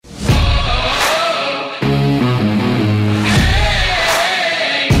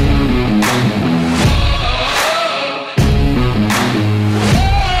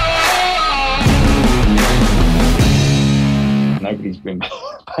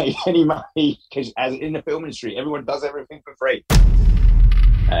paid any money because, as in the film industry, everyone does everything for free.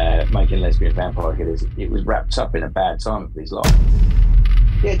 Making Lesbian Vampire Killers, it was wrapped up in a bad time of his life.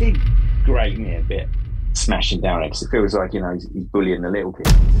 Yeah, it did grate me a bit, smashing down it, because it feels like, he's bullying the little kid.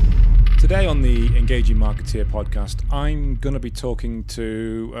 Today on the Engaging Marketeer podcast, I'm going to be talking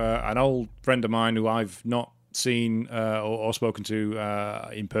to an old friend of mine who I've not seen or spoken to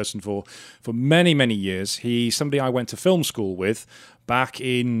in person for many, many years. He's somebody I went to film school with back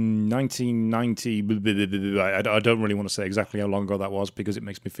in 1990. I don't really want to say exactly how long ago that was because it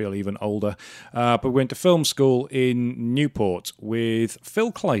makes me feel even older. But we went to film school in Newport with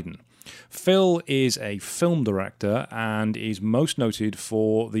Phil Clayton. Phil is a film director and is most noted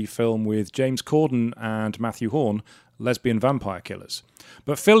for the film with James Corden and Matthew Horn, Lesbian Vampire Killers.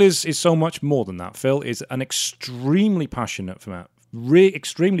 But Phil is so much more than that. Phil is an extremely passionate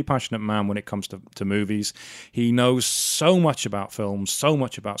man when it comes to movies. He knows so much about film, so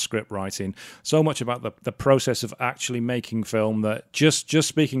much about script writing, so much about the process of actually making film that just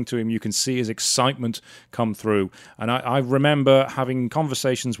speaking to him, you can see his excitement come through. And I remember having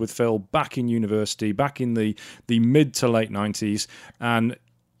conversations with Phil back in university, back in the mid to late 90s, and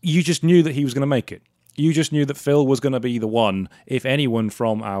you just knew that he was going to make it. You just knew that Phil was going to be the one, if anyone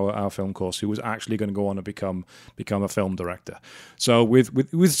from our film course, who was actually going to go on and become a film director. So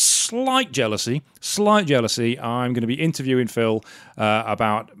with slight jealousy, I'm going to be interviewing Phil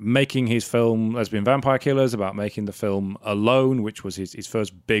about making his film Lesbian Vampire Killers, about making the film Alone, which was his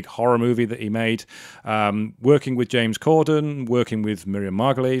first big horror movie that he made, working with James Corden, working with Miriam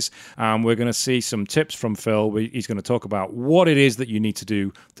Margolyes, and we're going to see some tips from Phil. He's going to talk about what it is that you need to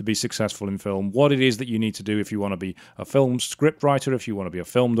do to be successful in film, what it is that you need to do if you want to be a film script writer, if you want to be a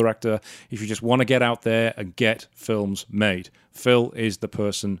film director, if you just want to get out there and get films made. Phil is the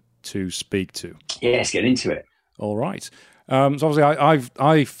person to speak to. Yeah, let's get into it. All right. So obviously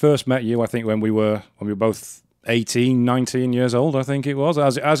I first met you, I think, when we were both 18, 19 years old, I think it was.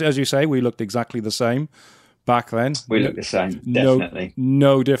 As you say, we looked exactly the same back then. We looked the same, definitely.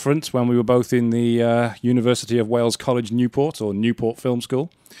 No difference when we were both in the University of Wales College, Newport, or Newport Film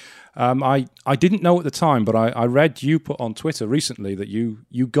School. I didn't know at the time, but I read you put on Twitter recently that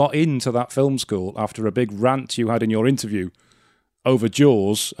you got into that film school after a big rant you had in your interview over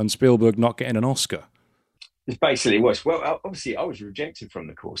Jaws and Spielberg not getting an Oscar. It basically was. Well, obviously, I was rejected from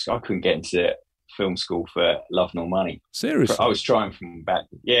the course. I couldn't get into film school for love nor money. Seriously? I was trying from about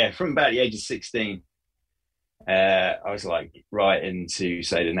the age of 16. I was like writing to,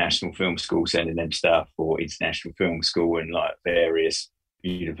 say, the National Film School, sending them stuff, or International Film School, and like various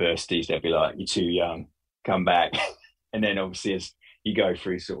universities. They'd be like, "You're too young, come back." And then obviously as you go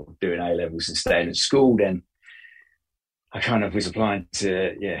through sort of doing A-levels and staying at school, then I kind of was applying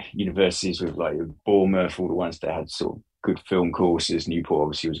to universities with like Bournemouth, all the ones that had sort of good film courses. Newport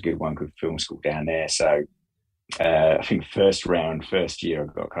obviously was a good one, good film school down there. So I think first year I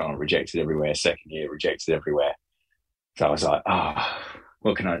got kind of rejected everywhere, second year rejected everywhere. So I was like,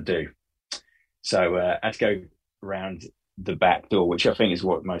 what can I do? So I had to go around the back door, which I think is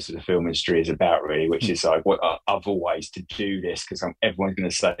what most of the film industry is about, really, which is like what I've always to do this because everyone's going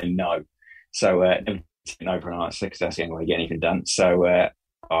to say no. So no for an answer because that's the only way to get anything done. So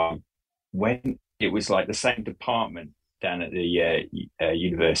when it was like the same department down at the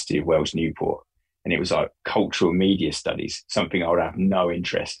University of Wales Newport, and it was like cultural media studies, something I would have no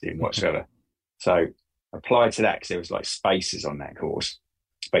interest in whatsoever. So I applied to that because there was like spaces on that course,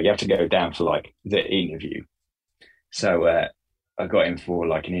 but you have to go down for like the interview. So I got in for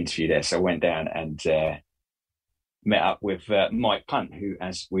like an interview there. So I went down and met up with Mike Punt, who,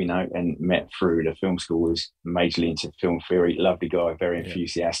 as we know and met through the film school, was majorly into film theory. Lovely guy, very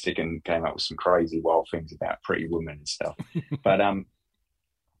enthusiastic, and came up with some crazy wild things about Pretty Woman and stuff. But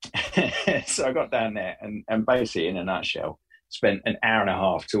so I got down there and basically, in a nutshell, spent an hour and a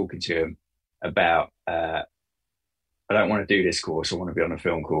half talking to him about I don't want to do this course. I want to be on a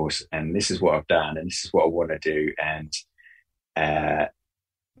film course, and this is what I've done, and this is what I want to do. And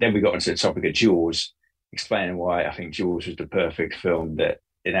then we got onto the topic of Jaws, explaining why I think Jaws was the perfect film. That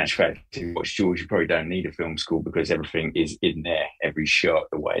in actual fact, if you watch Jaws, you probably don't need a film school because everything is in there, every shot,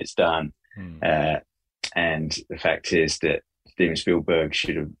 the way it's done. And the fact is that Steven Spielberg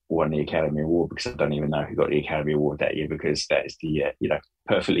should have won the Academy Award, because I don't even know who got the Academy Award that year, because that is the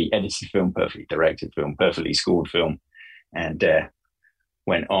perfectly edited film, perfectly directed film, perfectly scored film. And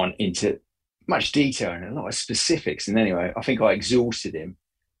went on into much detail and a lot of specifics. And anyway, I think I exhausted him,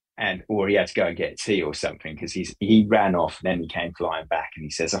 or he had to go and get a tea or something, because he ran off, and then he came flying back and he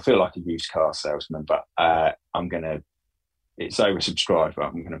says, "I feel like a used car salesman, but it's oversubscribed, but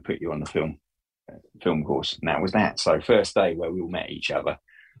I'm going to put you on the film course." And that was that. So first day where we all met each other,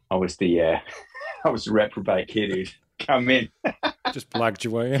 I was the I was the reprobate kid who'd come in, Just blagged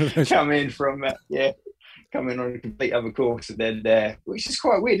your way in. come in from coming on a complete other course, and then which is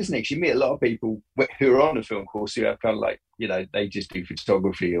quite weird, isn't it? 'Cause you meet a lot of people who are on the film course who have kind of like, they just do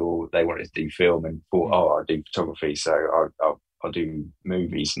photography, or they wanted to do film and thought, oh, I'll do photography, so I'll do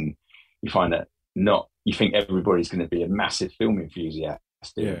movies. And you find that you think everybody's going to be a massive film enthusiast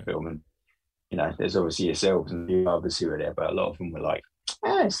doing film, and there's obviously yourselves and the others who are there, but a lot of them were like,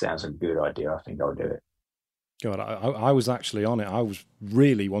 it sounds a good idea, I think I'll do it. God, I was actually on it. I was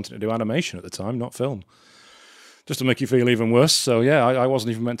really wanting to do animation at the time, not film. Just to make you feel even worse. So yeah, I wasn't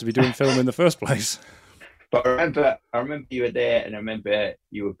even meant to be doing film in the first place. But I remember you were there, and I remember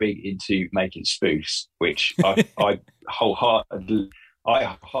you were big into making spoofs, which I wholeheartedly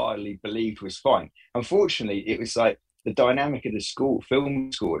believed was fine. Unfortunately, it was like the dynamic of the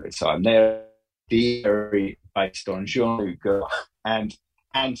film school at the time. They're very based on genre and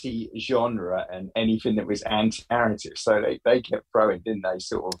anti-genre and anything that was anti-narrative. So they kept throwing, didn't they,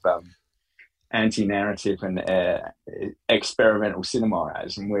 sort of anti-narrative and experimental cinema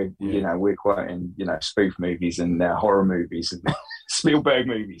as, and we're quoting spoof movies and horror movies and Spielberg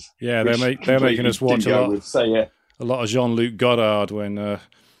movies. Yeah, they're making us watch a lot of Jean-Luc Godard when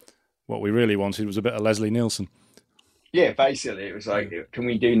what we really wanted was a bit of Leslie Nielsen. Yeah, basically it was like, can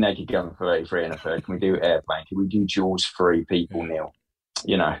we do Naked Gun for 83 and a third? Can we do Airplane? Can we do Jaws 3 People Nil?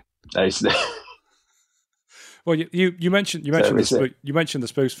 Well, you mentioned the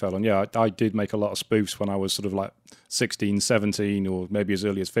spoofs, fella, and yeah, I did make a lot of spoofs when I was sort of like 16, 17, or maybe as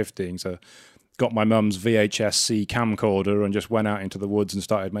early as 15. So got my mum's VHS-C camcorder and just went out into the woods and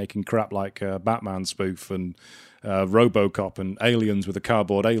started making crap like Batman spoof and RoboCop and Aliens with a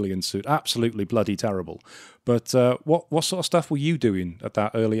cardboard alien suit. Absolutely bloody terrible. But what sort of stuff were you doing at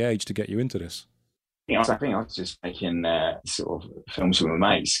that early age to get you into this? I think I was just making sort of films with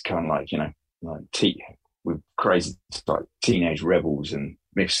my mates, kind of like, with crazy like Teenage Rebels and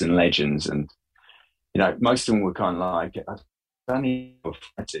Myths and Legends, and most of them were kind of like, I don't need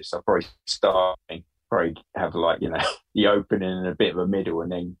artists. I'll probably have like the opening and a bit of a middle,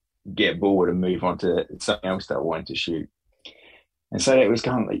 and then get bored and move on to something else that I wanted to shoot. And so it was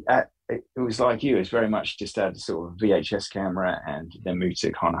kind of like it was like you. It's very much just had a sort of VHS camera, and then moved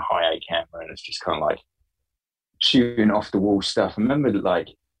to kind of high 8 camera, and it's just kind of like shooting off the wall stuff. I remember like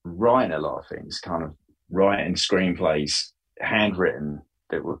writing a lot of things, kind of writing screenplays, handwritten,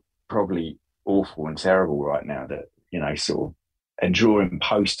 that were probably awful and terrible right now, that, sort of, and drawing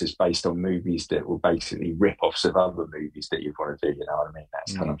posters based on movies that were basically rip-offs of other movies that you'd want to do, you know what I mean?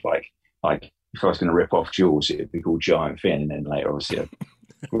 That's kind of like if I was going to rip off Jaws, it'd be called Giant Fin, and then later obviously I'd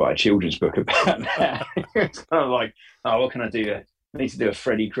write a children's book about that. It's kind of like, what can I do? I need to do a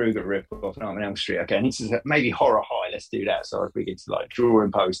Freddy Krueger rip-off on Elm Street. Okay, I need to maybe Horror High. Let's do that. So I was beginning to like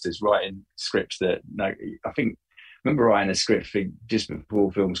drawing posters, writing scripts that I remember writing a script for just before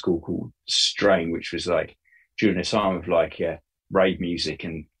film school called Strain, which was like during a time of like rave music,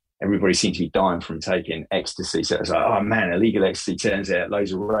 and everybody seemed to be dying from taking ecstasy. So it was like, oh man, illegal ecstasy turns out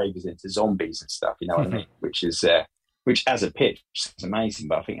loads of ravers into zombies and stuff. You know what I mean? Which as a pitch is amazing,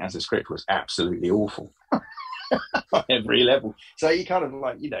 but I think as a script was absolutely awful. On every level. So you kind of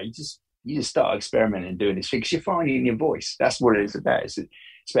like, you just start experimenting and doing this thing, because you're finding your voice. That's what it's about. It's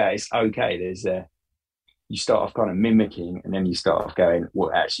okay. There's you start off kind of mimicking, and then you start off going,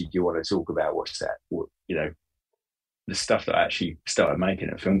 what actually do you want to talk about? What's that? The stuff that I actually started making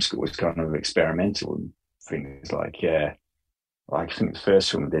at film school was kind of experimental, and things like I think the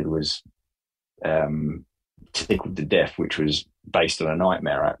first film I did was Tickled to Death, which was based on a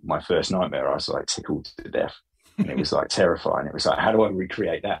nightmare. My first nightmare, I was like tickled to death. And it was like terrifying. It was like, how do I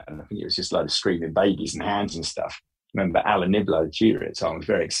recreate that? And I think it was just a load of screaming babies and hands and stuff. I remember Alan Niblo, the tutor at the time, was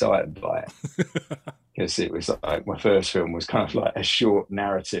very excited by it. Because it was like, my first film was kind of like a short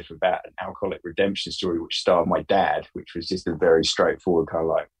narrative about an alcoholic redemption story, which starred my dad, which was just a very straightforward kind of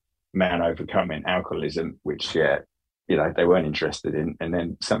like man overcoming alcoholism, which, they weren't interested in. And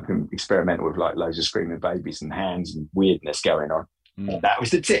then something experimental with like loads of screaming babies and hands and weirdness going on. And that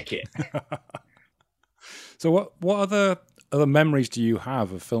was the ticket. So what other memories do you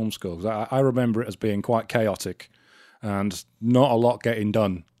have of film school? 'Cause I remember it as being quite chaotic and not a lot getting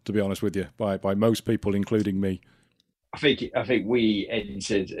done, to be honest with you, by most people, including me. I think we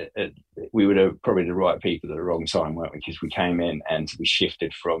entered. We were probably the right people at the wrong time, weren't we? Because we came in and we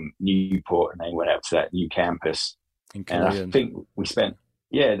shifted from Newport, and then went up to that new campus. And I think we spent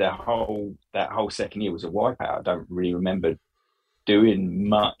that whole second year was a wipeout. I don't really remember doing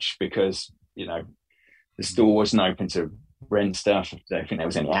much because the store wasn't open to rent stuff. I don't think there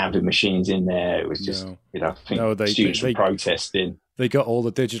was any Avid machines in there. It was just, I think students were protesting. They got all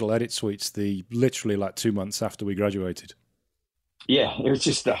the digital edit suites literally like 2 months after we graduated. Yeah, it was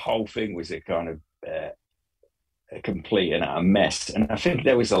just the whole thing was a kind of a complete and utter mess. And I think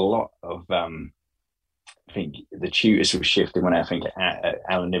there was a lot of I think the tutors were shifting when I think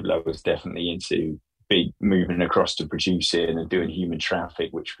Alan Niblo was definitely into big moving across to producing and doing human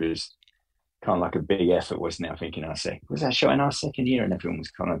traffic, which was kind of like a big effort, wasn't it? I think in our second, was that shot in our second year, and everyone was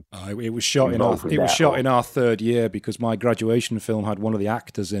kind of it was shot in our third year because my graduation film had one of the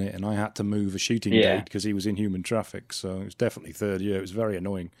actors in it, and I had to move a shooting date because he was in human traffic. So it was definitely third year. It was very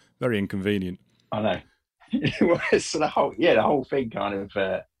annoying, very inconvenient. I know. It was so the whole thing kind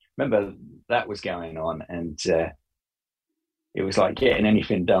of. Remember that was going on, and it was like getting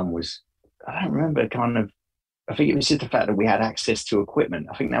anything done was. I don't remember kind of. I think it was just the fact that we had access to equipment.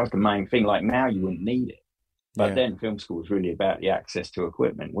 I think that was the main thing. Like now, you wouldn't need it, but then film school was really about the access to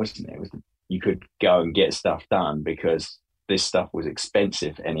equipment, wasn't it? You could go and get stuff done because this stuff was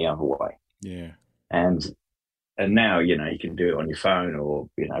expensive any other way. Yeah, and now you can do it on your phone or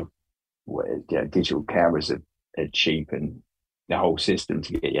digital cameras are cheap, and the whole system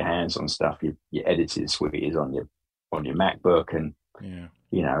to get your hands on stuff, your edited suite is on your MacBook and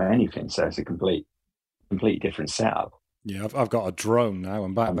anything. So it's a complete different setup. Yeah, I've got a drone now,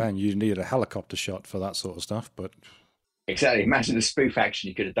 and back then you needed a helicopter shot for that sort of stuff. But exactly, imagine the spoof action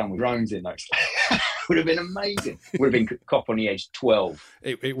you could have done with drones in those. Would have been amazing. Would have been Cop on the Edge 12.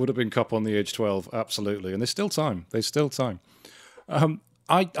 It would have been Cop on the Edge 12, absolutely. And there's still time.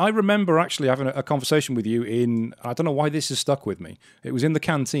 I remember actually having a conversation with you I don't know why this has stuck with me. It was in the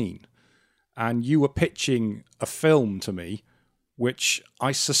canteen, and you were pitching a film to me, which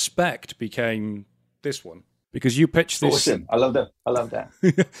I suspect became this one. Because you pitched this. Awesome. I love that.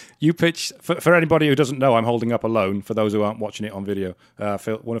 You pitched, for anybody who doesn't know, I'm holding up Alone, for those who aren't watching it on video.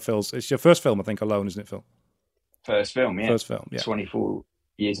 One of Phil's, it's your first film, I think, Alone, isn't it, Phil? First film, yeah. 24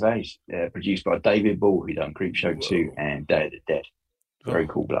 years of age. Produced by David Ball, who done Creepshow 2 and Day of the Dead. Very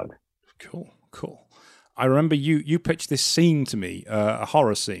cool bloke. Cool. I remember you pitched this scene to me, a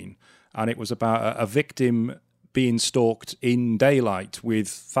horror scene, and it was about a victim being stalked in daylight with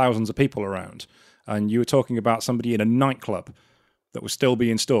thousands of people around. And you were talking about somebody in a nightclub that was still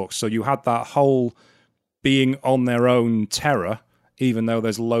being stalked. So you had that whole being on their own terror, even though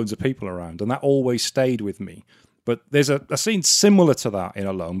there's loads of people around. And that always stayed with me. But there's a scene similar to that in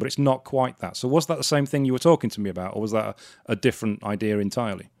Alone, but it's not quite that. So was that the same thing you were talking to me about, or was that a different idea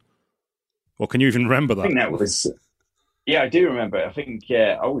entirely? Or can you even remember that? I think that was... Yeah, I do remember it. I think,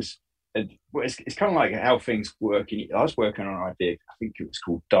 I was... It's kind of like how things work. I was working on an idea, I think it was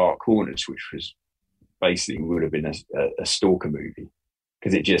called Dark Corners, which was basically would have been a stalker movie,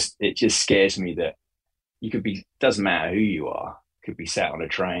 because it just scares me that you could be, doesn't matter who you are, could be sat on a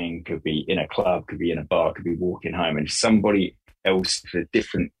train, could be in a club, could be in a bar, could be walking home, and if somebody else with a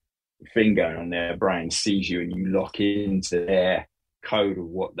different thing going on their brain sees you and you lock into their code of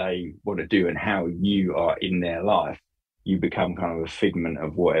what they want to do and how you are in their life, you become kind of a figment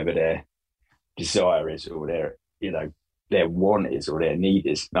of whatever their desire is, or their want is, or their need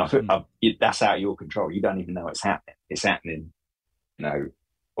is. That's out of your control. You don't even know it's happening. It's happening,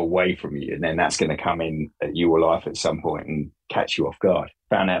 away from you, and then that's going to come in at your life at some point and catch you off guard.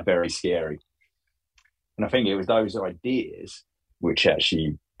 Found that very scary, and I think it was those ideas which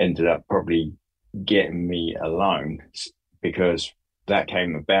actually ended up probably getting me Alone, because that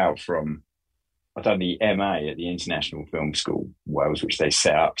came about from, I've done the MA at the International Film School Wales, which they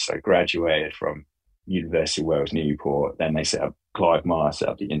set up. So graduated from University of Wales, Newport. Then they set up, Clive Marr set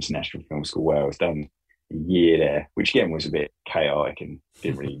up the International Film School Wales, done a year there, which again was a bit chaotic and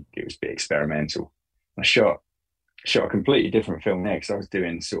it was a bit experimental. I shot a completely different film there, because I was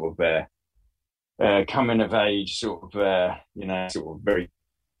doing sort of coming of age, sort of very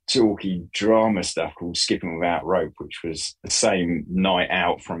talky drama stuff called Skipping Without Rope, which was the same night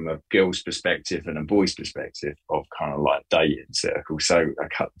out from a girl's perspective and a boy's perspective of kind of like dating circles. So I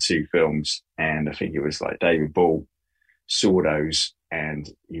cut the two films, and I think it was like David Ball saw those, and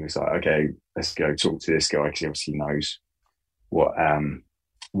he was like, okay, let's go talk to this guy, because he obviously knows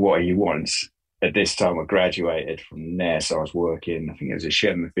what he wants. At this time, I graduated from there, so I was working, I think it was a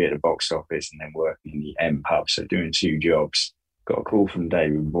Sherman Theatre box office, and then working in the M pub, so doing two jobs. Got a call from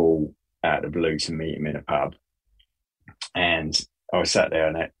David Ball out of the blue to meet him in a pub, and I was sat there,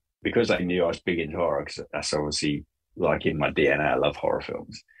 and because they knew I was big into horror, because that's obviously like in my DNA, I love horror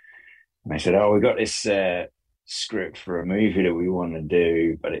films. And they said, "Oh, we got this script for a movie that we want to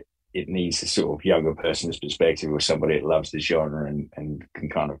do, but it needs a sort of younger person's perspective, or somebody that loves the genre and can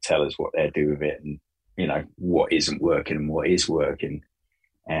kind of tell us what they'll do with it, and what isn't working and what is working."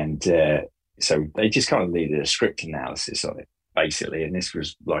 And so they just kind of needed a script analysis on it. basically. And this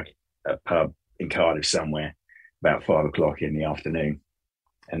was like a pub in Cardiff somewhere about 5 o'clock in the afternoon.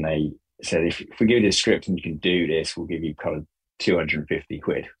 And they said, if we give you the script and you can do this, we'll give you kind of 250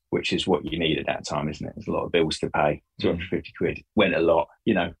 quid, which is what you need at that time, isn't it? There's a lot of bills to pay. 250 quid went a lot,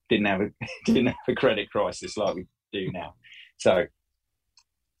 didn't have a credit crisis like we do now. So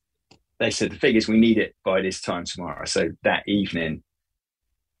they said, the figures, we need it by this time tomorrow. So that evening,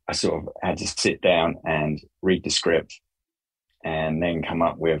 I sort of had to sit down and read the script and then come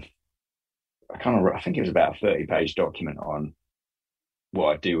up with I think it was about a 30-page document on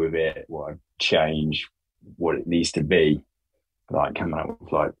what I do with it, what I change, what it needs to be, like coming up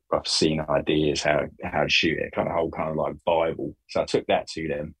with like rough scene ideas, how to shoot it, kind of whole kind of like Bible. So I took that to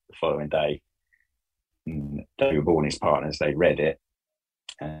them the following day, and David Ball and his partners, they read it,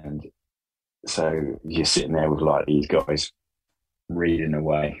 and so you're sitting there with like these guys reading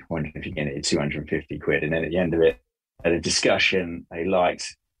away, wondering if you're getting it 250 quid, and then at the end of it, at a discussion, they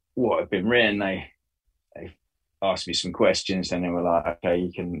liked what had been written. They asked me some questions, and they were like, okay,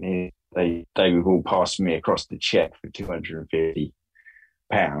 you can. They would all pass me across the check for £250,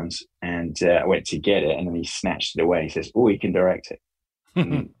 and I went to get it, and then he snatched it away. He says, "Oh, you can direct it."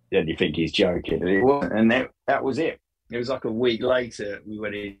 And then you think he's joking, and it wasn't. And that was it. It was like a week later, we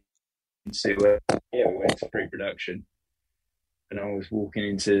went to pre-production, and I was walking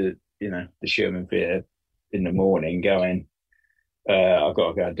into the Sherman Theatre in the morning, going, "I've got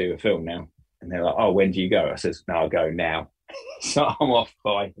to go and do a film now." And they're like, "Oh, when do you go?" I says, "No, I'll go now." So I'm off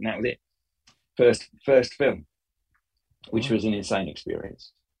and that was it. First film, which was an insane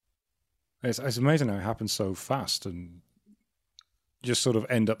experience. It's amazing how it happens so fast and just sort of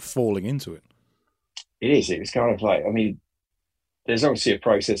end up falling into it. It is. It was kind of like, there's obviously a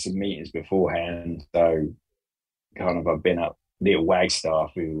process of meetings beforehand. So kind of I've been up, Neil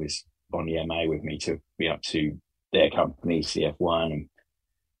Wagstaff, who was on the MA with me, took me up to their company, CF1, and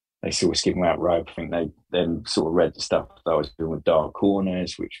they sort of skimmed me out rope. I think they then sort of read the stuff that I was doing with Dark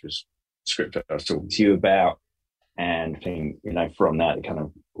Corners, which was a script that I was talking to you about. And I think, from that, it kind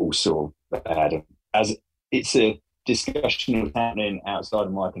of all sort of had, as it's a discussion that was happening outside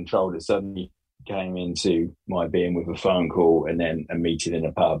of my control, that suddenly came into my being with a phone call and then a meeting in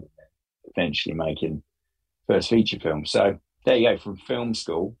a pub, eventually making first feature film. So there you go, from film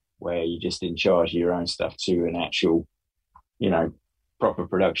school, where you're just in charge of your own stuff, to an actual, proper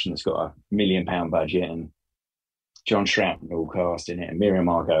production that's got a £1 million budget and John Shrapnel cast in it and Miriam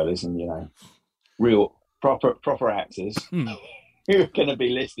Margolis and real proper actors who are going to be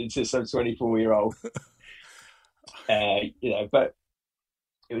listening to some 24-year-old. But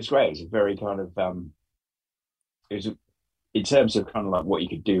it was great. It was a very kind of in terms of kind of like what you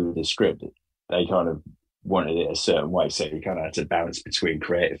could do with the script, they kind of wanted it a certain way, so you kind of had to balance between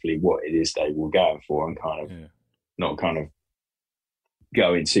creatively what it is they were going for and kind of not kind of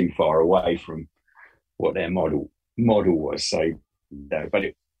going too far away from what their model was. So, but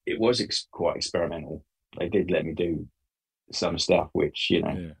it was quite experimental. They did let me do some stuff, which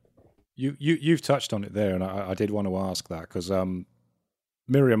You've touched on it there, and I did want to ask that because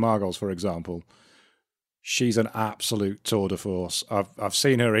Miriam Margolis, for example, she's an absolute tour de force. I've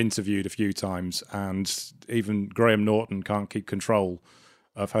seen her interviewed a few times, and even Graham Norton can't keep control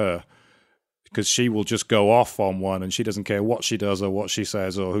of her, because she will just go off on one and she doesn't care what she does or what she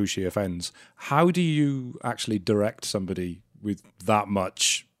says or who she offends. How do you actually direct somebody with that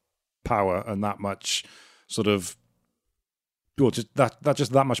much power and that much sort of, well, just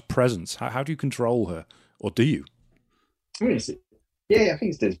that much presence? How do you control her, or do you? I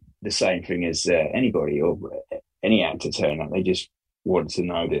think it's the same thing as anybody or any actor turn up. They just want to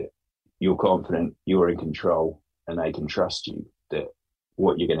know that you're confident, you're in control, and they can trust you, that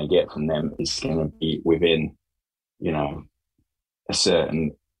what you're going to get from them is going to be within, a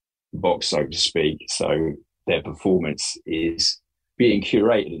certain box, so to speak. So their performance is being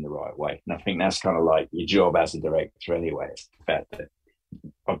curated in the right way. And I think that's kind of like your job as a director anyway. It's the fact that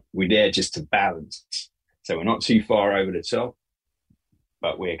we're there just to balance. So we're not too far over the top,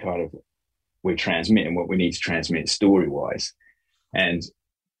 but we're transmitting what we need to transmit story-wise. And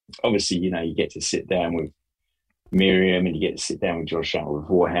obviously, you get to sit down with Miriam and you get to sit down with John Shattle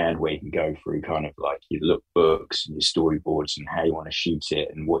beforehand, where you can go through kind of like your lookbooks and your storyboards and how you want to shoot it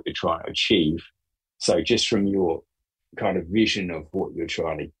and what you're trying to achieve. So just from your kind of vision of what you're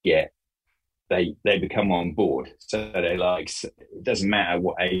trying to get, they become on board. So they it doesn't matter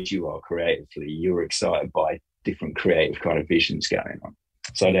what age you are creatively, you're excited by different creative kind of visions going on.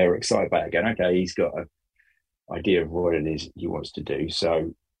 So they're excited by it, going, okay, he's got an idea of what it is he wants to do.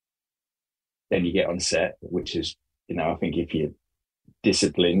 So then you get on set, which is, I think if you're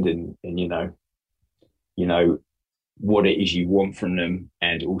disciplined and you know what it is you want from them,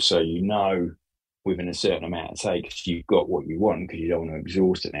 and also within a certain amount of takes you've got what you want, because you don't want to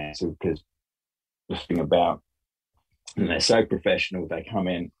exhaust it now. So because the thing about, and they're so professional, they come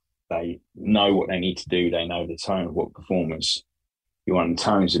in, they know what they need to do, they know the tone of what performance you want. And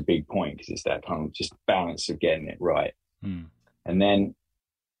tone's a big point, because it's that kind of just balance of getting it right. And then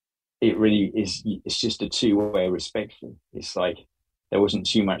it really is, it's just a two-way respectful. It's like there wasn't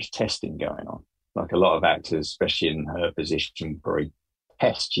too much testing going on. Like a lot of actors, especially in her position, probably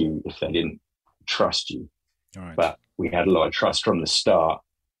test you if they didn't trust you. Right. But we had a lot of trust from the start.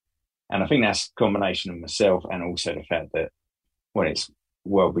 And I think that's a combination of myself and also the fact that when it's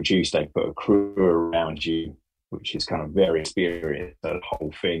well produced, they put a crew around you, which is kind of very experienced. The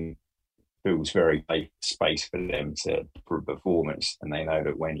whole thing feels very safe space for them for a performance. And they know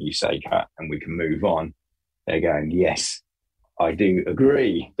that when you say cut and we can move on, they're going, yes, I do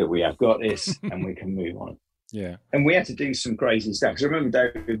agree that we have got this and we can move on. Yeah. And we had to do some crazy stuff. Because I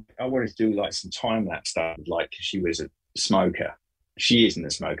remember David, I wanted to do like some time-lapse stuff, like, because she was a smoker. She isn't a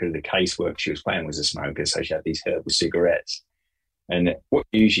smoker. The casework she was playing was a smoker, so she had these herbal cigarettes. And what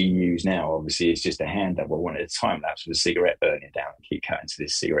you usually use now, obviously, is just a hand up. I wanted a time lapse with a cigarette burning down and keep cutting to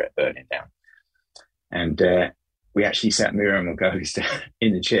this cigarette burning down. And we actually sat Miriam Margolis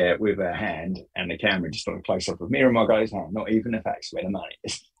in the chair with her hand and the camera just on a close-up of Miriam Margolis' hand, not even a fax where the money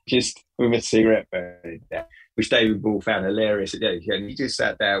is, just with a cigarette burning down, which David Ball found hilarious. And he just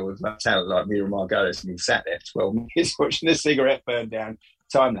sat there with a talent like Miriam Margolis, and he sat there for 12 minutes watching the cigarette burn down,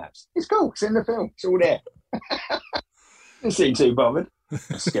 time-lapse. It's cool. It's in the film. It's all there. Didn't seem too bothered.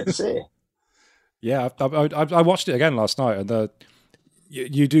 Just get to see it. Yeah, I watched it again last night, and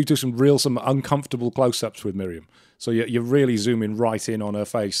you do some uncomfortable close-ups with Miriam. So you're really zooming right in on her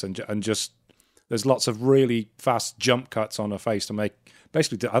face, and just there's lots of really fast jump cuts on her face to make,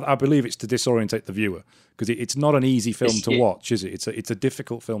 basically, I believe it's to disorientate the viewer, because it's not an easy film to watch, is it? It's a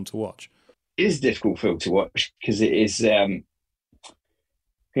difficult film to watch. It is a difficult film to watch, because it is.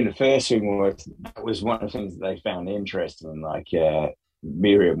 I think the first thing was one of the things that they found interesting. Like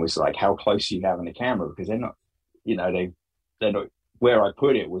Miriam was like, "How close are you having the camera?" Because they're not, they're not. Where I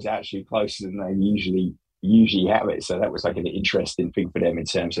put it was actually closer than they usually have it. So that was like an interesting thing for them in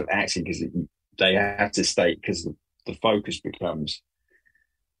terms of acting, because they have to stay, because the focus becomes,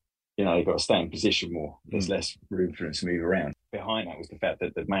 they've got to stay in position more. There's less room for them to move around. Behind that was the fact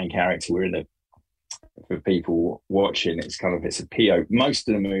that the main character, for people watching, it's a POV. Most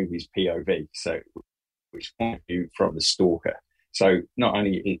of the movie's POV, so which point of view from the stalker. So not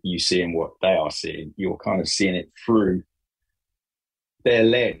only are you seeing what they are seeing, you're kind of seeing it through their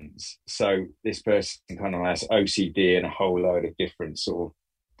lens. So this person kind of has OCD and a whole load of different sort of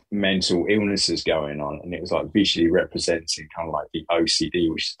mental illnesses going on, and it was like visually representing kind of like the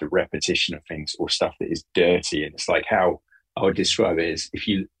OCD, which is the repetition of things or stuff that is dirty. And it's like, how I would describe it is, if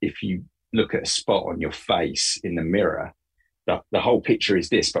you look at a spot on your face in the mirror, the whole picture is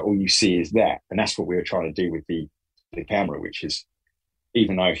this, but all you see is that. And that's what we were trying to do with the camera, which is,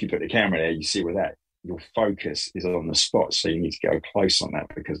 even though if you put the camera there, you see where that, your focus is on the spot. So you need to go close on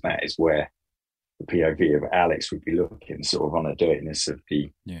that, because that is where the POV of Alex would be looking, sort of on the dirtiness of the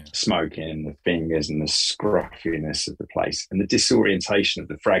smoking and the fingers and the scruffiness of the place, and the disorientation of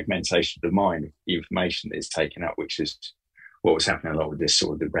the fragmentation of the mind, of the information that is taken up, which is what was happening a lot with this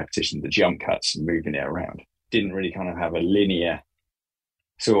sort of the repetition, the jump cuts and moving it around. Didn't really kind of have a linear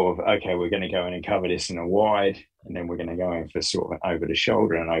sort of, okay, we're going to go in and cover this in a wide, and then we're going to go in for sort of over the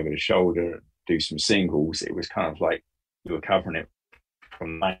shoulder and over the shoulder, do some singles. It was kind of like you were covering it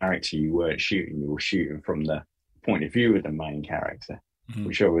from the character you weren't shooting. You were shooting from the point of view of the main character,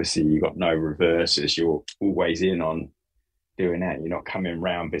 which obviously you got no reverses. You're always in on doing that. You're not coming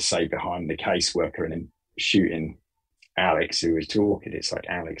round, but say behind the caseworker and then shooting Alex who is talking. It's like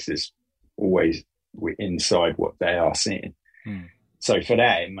Alex is always inside what they are seeing. So for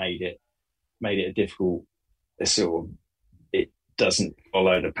that, it made it a difficult sort of, it doesn't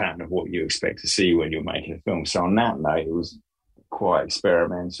follow the pattern of what you expect to see when you're making a film. So on that note, it was quite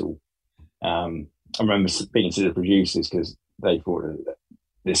experimental. I remember speaking to the producers, because they thought that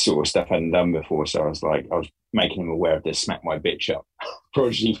this sort of stuff hadn't done before. So I was making them aware of this Smack My Bitch Up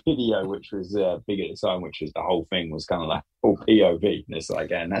Prodigy video, which was big at the time, which was the whole thing was kind of like all POV. And it's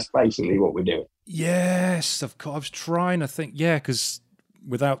like, and that's basically what we're doing. Yes, of course. I was trying to think, because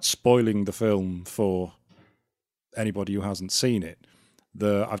without spoiling the film for anybody who hasn't seen it,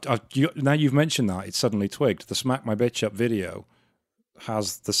 now you've mentioned that, it's suddenly twigged. The Smack My Bitch Up video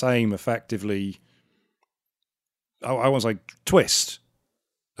has the same effectively, I was like, twist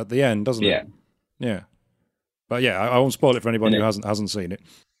at the end, doesn't it? Yeah. But I won't spoil it for anybody who hasn't seen it.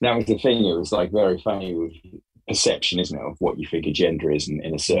 That was the thing. It was like very funny with perception, isn't it, of what you think a gender is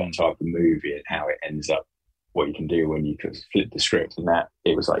in a certain type of movie and how it ends up, what you can do when you could flip the script. And that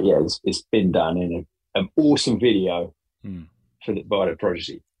it was like, yeah, it's been done in an awesome video by the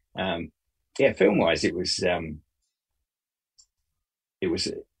Prodigy. Film wise, it was a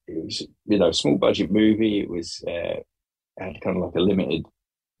small budget movie. It was had kind of like a limited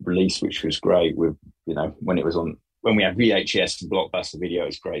release, which was great. With when we had VHS and Blockbuster video,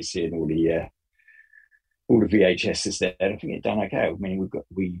 it's great seeing all the VHSs there. I think it done okay. I mean,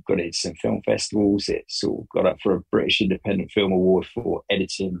 we got it to some film festivals. It sort of got up for a British Independent Film Award for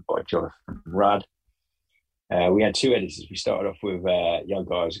editing by Jonathan Rudd. We had two editors. We started off with a young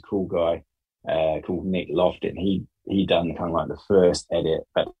guy, who's a cool guy called Nick Lofton. He done kind of like the first edit,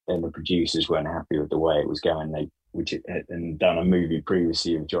 but then the producers weren't happy with the way it was going. Which had done a movie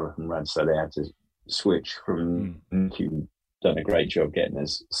previously with Jonathan Rudd, so they had to switch from Nick, who done a great job getting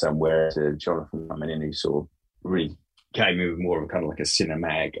us somewhere, to Jonathan coming in, who sort of really came in with more of a kind of like a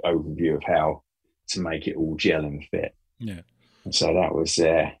cinematic overview of how to make it all gel and fit. Yeah. And so that was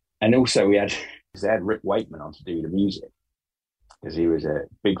and also they had Rick Wakeman on to do the music, because he was a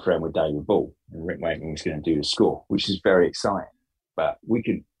big friend with David Ball, and Rick Wakeman was going to do the score, which is very exciting. But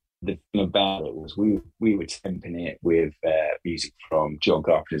the thing about it was we were temping it with music from John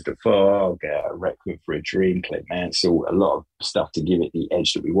Carpenter's The Fog, Requiem for a Dream, Clint Mansell, a lot of stuff to give it the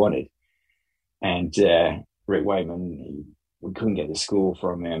edge that we wanted. And Rick Wakeman, we couldn't get the score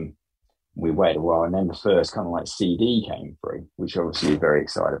from him. We waited a while, and then the first kind of like CD came through, which obviously we're very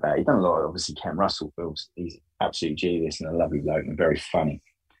excited about. He's done a lot of, obviously, Ken Russell films. He's absolute genius and a lovely bloke and very funny.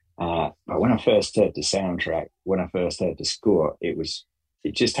 But when I first heard the soundtrack, when I first heard the score,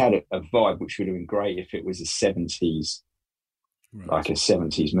 it just had a vibe which would have been great if it was a 70s, like a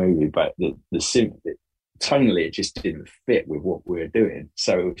 70s movie. But tonally, it just didn't fit with what we were doing.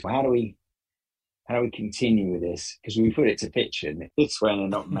 So how do we continue with this? Because we put it to picture, and it's when they're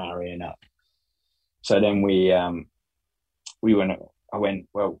not marrying up. So then I went,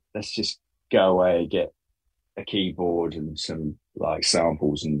 well, let's just go away, get a keyboard and some like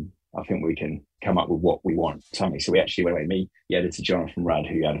samples, and I think we can come up with what we want. So we actually went away, the editor Jonathan Rudd,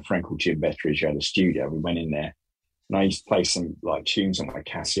 who had a friend called Jim Bettridge, who had a studio. We went in there, and I used to play some like tunes on my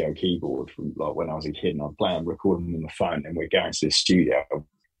Casio keyboard from like when I was a kid, and I'd play them, record them on the phone, and we're going to the studio.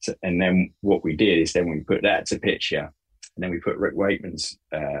 So, and then what we did is then we put that to picture, and then we put Rick Wakeman's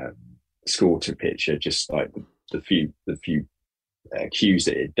score to picture, just like the few cues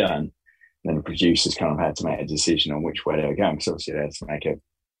that it had done. And then the producers kind of had to make a decision on which way they were going, because obviously they had to make an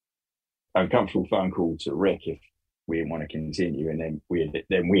uncomfortable phone call to Rick if we didn't want to continue, and then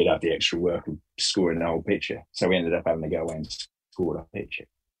we'd have the extra work of scoring the whole picture. So we ended up having to go and score that picture.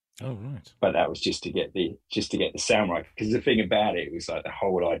 Oh, right. But that was just to get the sound right. Because the thing about it was like the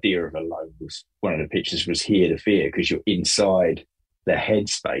whole idea of Alone was, one of the pictures was Hear the Fear, because you're inside the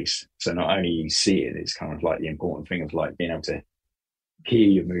headspace. So not only you see it, it's kind of like the important thing of like being able to hear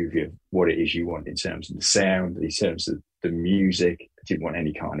your movie of what it is you want in terms of the sound, in terms of the music. I didn't want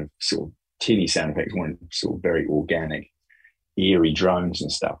any kind of sort of tinny sound effects. I wanted sort of very organic, eerie drones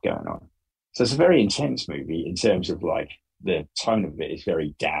and stuff going on. So it's a very intense movie in terms of like the tone of it is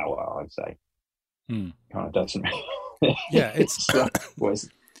very dour, I'd say. Kind of doesn't. Yeah, it's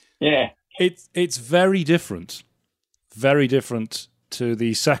it's very different to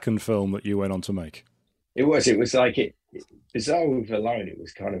the second film that you went on to make. It was like bizarre with Alone. It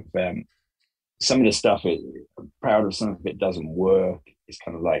was kind of some of the stuff. I'm proud of some of it. Doesn't work. It's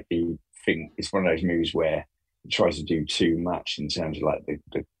kind of like the thing. It's one of those movies where it tries to do too much in terms of like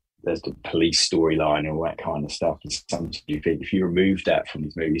there's the police storyline and all that kind of stuff. And sometimes you think if you remove that from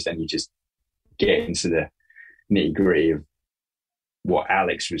these movies, then you just get into the nitty gritty of what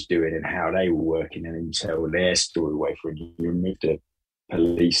Alex was doing and how they were working, and then you tell their story away from you. You remove the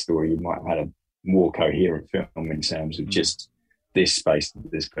police story, you might have had a more coherent film in terms of just this space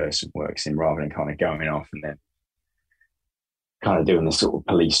that this person works in, rather than kind of going off and then kind of doing the sort of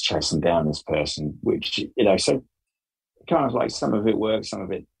police chasing down this person, which, so kind of like some of it works, some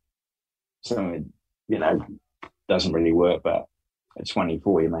of it, doesn't really work. But at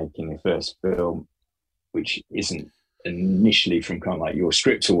 24, you're making your first film, which isn't initially from kind of like your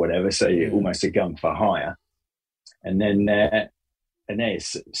script or whatever, so you're almost a gun for hire. And then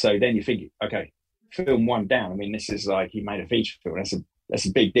so then you think, okay, film one down. I mean, this is like, he made a feature film. That's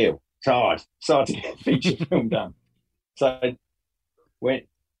a big deal. It's hard to get a feature film done. So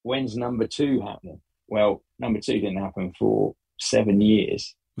when's number two happening? Well, number two didn't happen for 7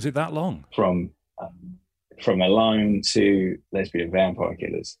 years. Was it that long? From Alone to Lesbian Vampire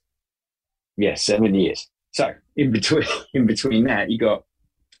Killers. Yeah, 7 years. So in between that, you got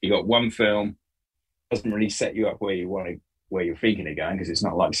one film, doesn't really set you up where you want to, where you're thinking of going, because it's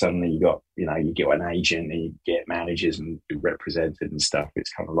not like suddenly you got, you know, you get an agent and you get managers and be represented and stuff.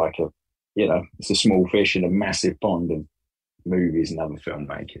 It's kind of like a, you know, it's a small fish in a massive pond of movies and other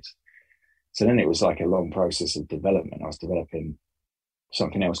filmmakers. So then it was like a long process of development. I was developing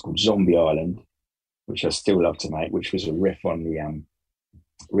something else called Zombie Island, which I still love to make, which was a riff on the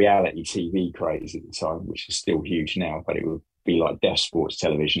reality TV craze at the time, which is still huge now, but it would be like death sports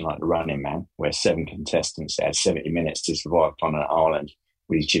television, like The Running Man, where 7 contestants had 70 minutes to survive on an island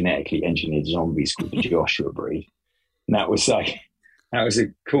with these genetically engineered zombies called the Joshua breed. And that was a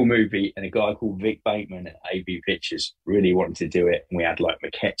cool movie. And a guy called Vic Bateman at AB Pictures really wanted to do it. And we had like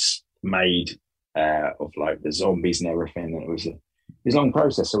maquettes made of like the zombies and everything. And it was a long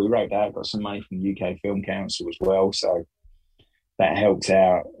process. So we wrote that, got some money from the UK Film Council as well. So that helped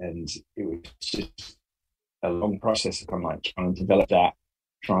out. And it was just a long process of kind of like trying to develop that,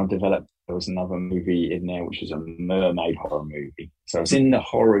 there was another movie in there, which was a mermaid horror movie. So it's in the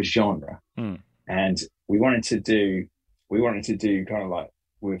horror genre. And we wanted to do kind of like,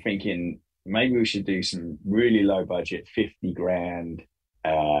 we were thinking maybe we should do some really low budget, 50 grand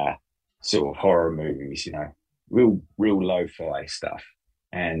sort of horror movies, you know, real lo-fi stuff.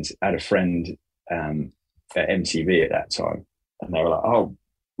 And I had a friend at MTV at that time, and they were like, oh,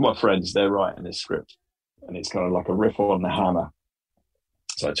 my friends, they're writing this script. And it's kind of like a riff on the Hammer.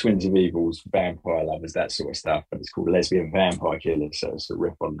 It's like Twins of Evils, Vampire Lovers, that sort of stuff. But it's called Lesbian Vampire Killers. So it's a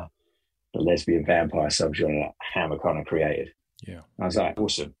riff on the lesbian vampire subgenre that Hammer kind of created. Yeah. I was like,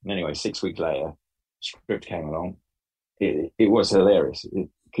 awesome. And anyway, 6 weeks later, script came along. It was hilarious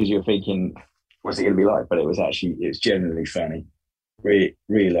because you're thinking, what's it going to be like? But it was genuinely funny. Really,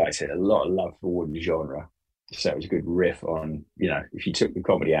 really liked it. A lot of love for the genre. So it was a good riff on, you know, if you took the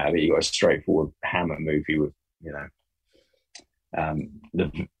comedy out of it, you got a straightforward Hammer movie with, you know,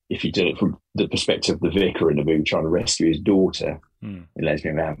 if you did it from the perspective of the vicar in the movie trying to rescue his daughter in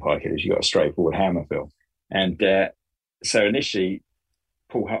Lesbian Vampire Killers, you got a straightforward Hammer film. And so initially,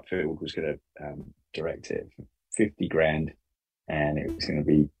 Paul Hupfield was going to direct it for 50 grand, and it was going to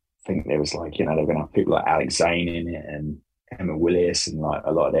be, I think there was like, you know, they were going to have people like Alex Zane in it and Emma Willis and like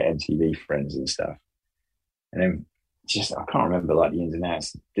a lot of their MTV friends and stuff. And then I can't remember like the ins and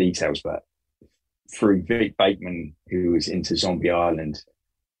outs details, but through Vic Bateman, who was into Zombie Island,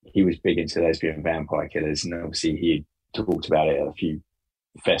 he was big into Lesbian Vampire Killers. And obviously he talked about it at a few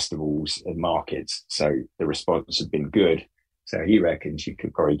festivals and markets. So the response had been good. So he reckons you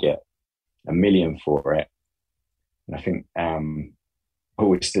could probably get $1 million for it. And I think Paul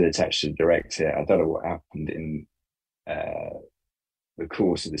was still attached to direct it. I don't know what happened in the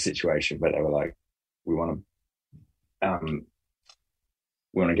course of the situation, but they were like, we want to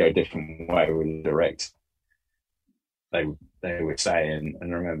go a different way with the direct. They were saying,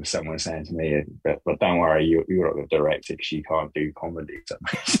 and I remember someone saying to me, but don't worry, you're not the director because you can't do comedy.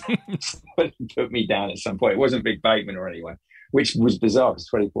 But he put me down at some point. It wasn't Vic Bateman or anyone, which was bizarre because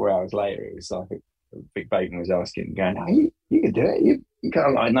 24 hours later, it was like Vic Bateman was asking, going, oh, you can do it. You kind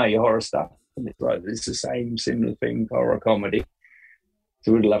of like know your horror stuff. And it's like, it's the same, similar thing, horror comedy.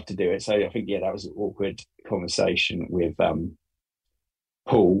 So we'd love to do it. So I think, that was an awkward conversation with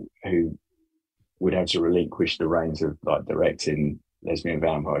Paul, who would have to relinquish the reins of like directing Lesbian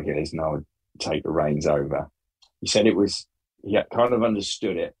Vampire Killers, and I would take the reins over. He said he kind of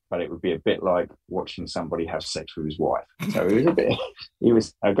understood it, but it would be a bit like watching somebody have sex with his wife. So it was a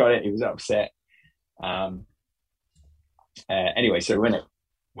bit, I got it, he was upset. Anyway, so when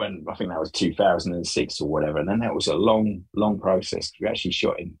I think that was 2006 or whatever, and then that was a long process. We actually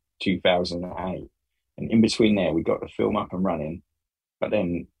shot in 2008, and in between there, we got the film up and running, but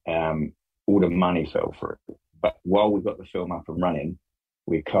then all the money fell through. But while we got the film up and running,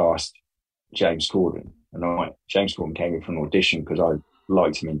 we cast James Corden, and James Corden came in for an audition because I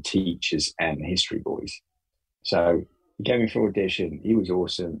liked him in Teachers and History Boys. So he came in for audition. He was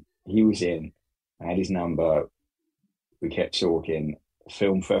awesome. He was in. I had his number. We kept talking.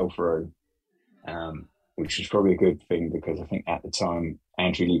 Film fell through, which was probably a good thing because I think at the time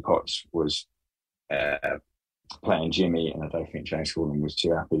Andrew Lee Potts was playing Jimmy, and I don't think James Corden was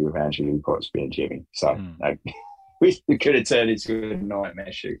too happy with Andrew Lee Potts being Jimmy. So we could have turned into a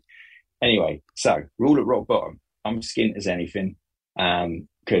nightmare shoot. Anyway, so we're all at rock bottom. I'm skint as anything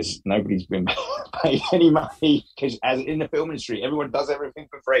because nobody's been paid any money, because as in the film industry, everyone does everything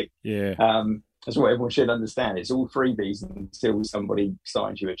for free. Yeah. That's what everyone should understand. It's all freebies until somebody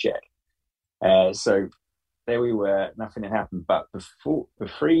signs you a check. So there we were, nothing had happened. But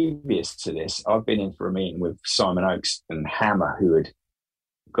previous to this, I've been in for a meeting with Simon Oakes and Hammer, who had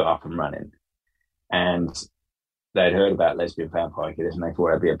got up and running. And they'd heard about Lesbian Vampire Killers, and they thought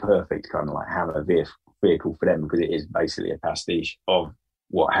it'd be a perfect kind of like Hammer vehicle for them, because it is basically a pastiche of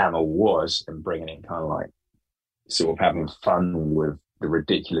what Hammer was, and bringing it kind of like sort of having fun with the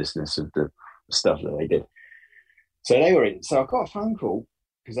ridiculousness of the stuff that they did. So I got a phone call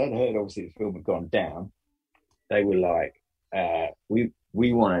because they'd heard obviously the film had gone down. They were like,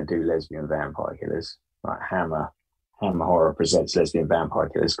 we want to do Lesbian Vampire Killers, like Hammer Horror presents Lesbian Vampire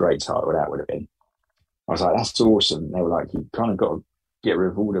Killers. Great title that would have been. I was like, that's awesome. They were like, you kind of got to get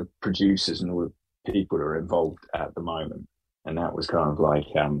rid of all the producers and all the people that are involved at the moment. And that was kind of like,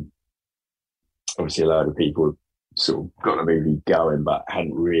 obviously a load of people sort of got the movie going, but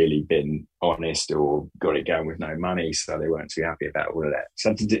hadn't really been honest or got it going with no money. So they weren't too happy about all of that.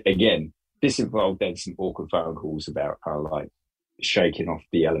 So again, this involved then some awkward phone calls about kind of like shaking off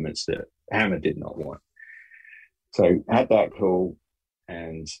the elements that Hammer did not want. So had that call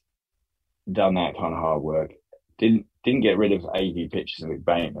and done that kind of hard work. Didn't get rid of AV Pictures and Vic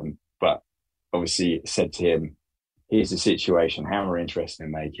Bateman, but obviously said to him, here's the situation. Hammer interested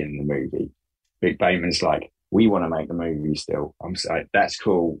in making the movie. Vic Bateman's like, we want to make the movie still. I'm like, that's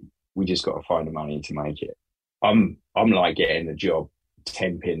cool. We just got to find the money to make it. I'm like getting a job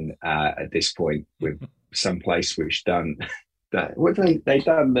temping at this point with some place which done that. What they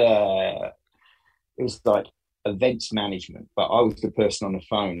done? It was like events management, but I was the person on the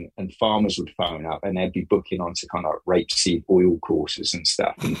phone, and farmers would phone up and they'd be booking onto kind of rapeseed oil courses and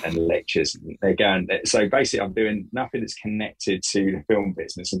stuff and lectures. And they're going, so basically I'm doing nothing that's connected to the film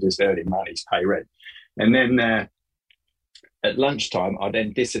business and just earning money to pay rent. And then at lunchtime, I'd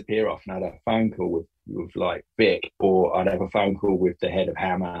then disappear off and I'd have a phone call with like Vic, or I'd have a phone call with the head of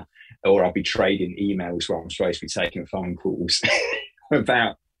Hammer, or I'd be trading emails while I'm supposed to be taking phone calls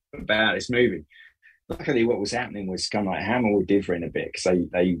about this movie. Luckily, what was happening was kind of like Hammer were differing a bit, because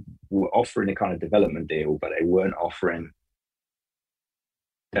they were offering a kind of development deal, but they weren't offering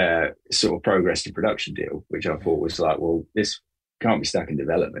sort of progress to production deal, which I thought was like, well, this can't be stuck in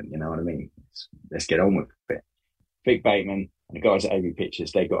development, you know what I mean? Let's get on with it. Vic Bateman and the guys at AV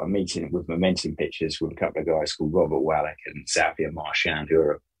Pictures, they got a meeting with Momentum Pictures with a couple of guys called Robert Wallach and Xavier Marchand, who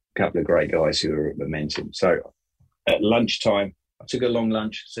are a couple of great guys who are at Momentum. So at lunchtime, I took a long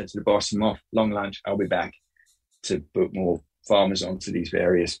lunch, said to the boss, I'm off, long lunch, I'll be back to book more farmers onto these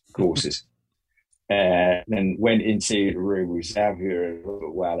various courses. Then went into the room with Xavier and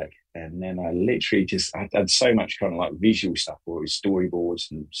Robert Wallach, and then I literally I had so much kind of like visual stuff, or storyboards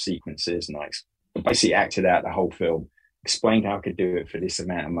and sequences, and I basically acted out the whole film, explained how I could do it for this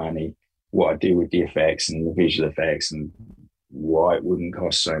amount of money, what I do with the effects and the visual effects, and why it wouldn't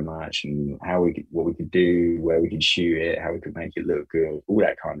cost so much, and what we could do, where we could shoot it, how we could make it look good, all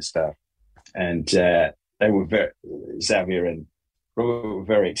that kind of stuff. And they were Xavier and Robert were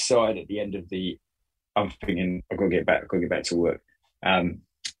very excited at the end of the. I'm thinking, I've got to get back to work. At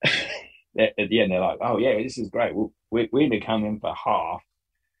the end, they're like, "Oh yeah, this is great. We're going to come in for half."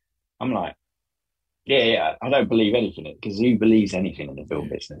 I'm like, "Yeah, I don't believe anything in it, because who believes anything in the film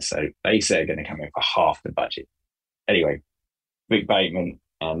business?" So they say they're going to come in for half the budget. Anyway, Vic Bateman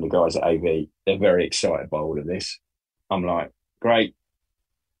and the guys at AV, they're very excited by all of this. I'm like, "Great,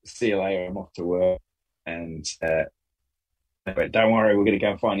 see you later. I'm off to work." And they went, "Don't worry, we're going to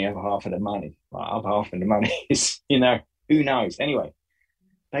go and find the other half of the money." Like, other half of the money is, who knows? Anyway,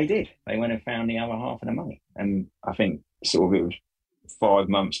 they did. They went and found the other half of the money. And I think sort of it was 5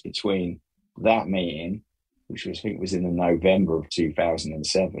 months between that meeting, which I think was in the November of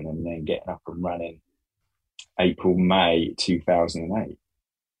 2007, and then getting up and running April, May 2008.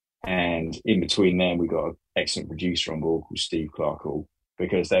 And in between then, we got an excellent producer on board called Steve Clarkall,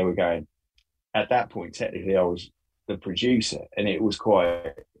 because they were going, at that point, technically I was the producer, and it was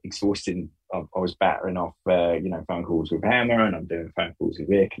quite exhausting. I was battering off, phone calls with Hammer, and I'm doing phone calls with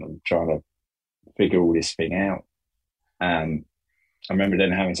Vic, and I'm trying to figure all this thing out. I remember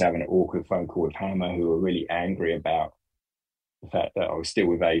then having to have an awkward phone call with Hammer, who were really angry about the fact that I was still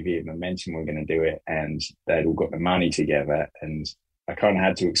with AV and Momentum were going to do it, and they'd all got the money together. And I kind of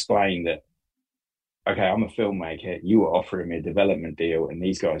had to explain that, okay, I'm a filmmaker, you were offering me a development deal, and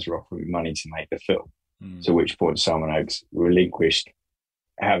these guys were offering me money to make the film. To which point Simon Oakes relinquished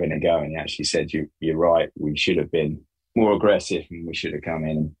having a go and actually said, you're right, we should have been more aggressive, and we should have come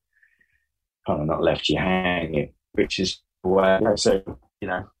in and kind of not left you hanging, which is why. So,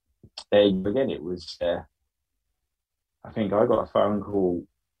 again, it was, I think I got a phone call.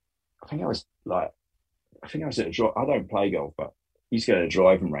 I think I was at a drive. I don't play golf, but I used to go to a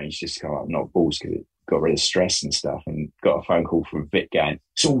driving range just to kind of knock balls, because it got rid of stress and stuff, and got a phone call from Vic going,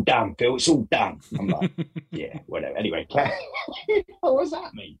 "It's all done, Phil, it's all done." I'm like, yeah, whatever. Anyway, what does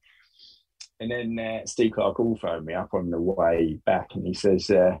that mean? And then Steve Clarkall phoned me up on the way back, and he says,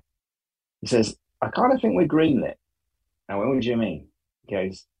 I kind of think we're greenlit. I went, what do you mean? He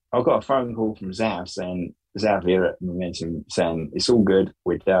goes, I've got a phone call from Zav saying, Zav here at Momentum saying, it's all good,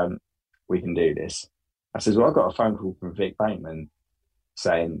 we're done, we can do this. I says, well, I got a phone call from Vic Bateman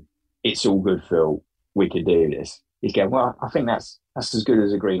saying, it's all good, Phil, we could do this. He's going, well, I think that's as good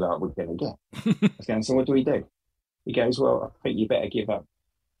as a green light we're going to get. I was going, so what do we do? He goes, well, I think you better give up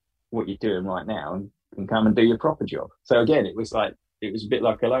what you're doing right now and come and do your proper job. So again, it was a bit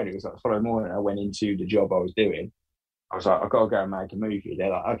like Alone. It was like the following morning I went into the job I was doing. I was like, I've got to go and make a movie. They're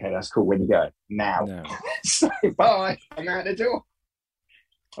like, okay, that's cool. When you go? Now. No. So bye. I'm out the door.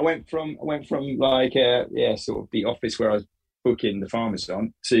 I went from like sort of the office where I was booking the farmers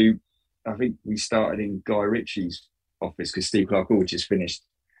on to, I think we started in Guy Ritchie's office because Steve Clark Hall just finished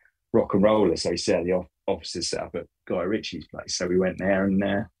Rock and Roller, so he set the offices set up at Guy Ritchie's place. So we went there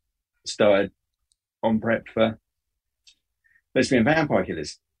and started on prep for Lesbian Vampire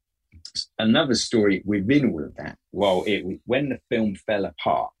Killers. Another story within all of that. Well, when the film fell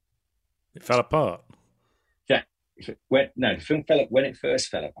apart. It fell apart. Yeah, the film fell when it first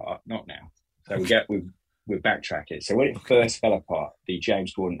fell apart. Not now. So we backtrack it. So when it first fell apart, the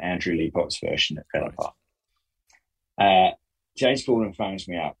James Corden, Andrew Lee Potts version that fell apart. James Corden phones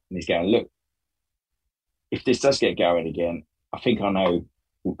me up and he's going, look, if this does get going again, I think I know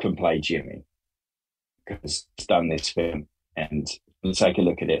who can play Jimmy because he's done this film, and you take a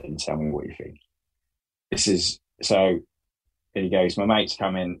look at it and tell me what you think. This is so. He goes, my mate's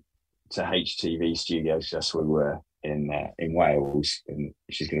coming to HTV Studios, that's where we were in Wales, and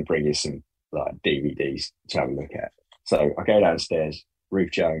she's going to bring you some like DVDs to have a look at. So I go downstairs.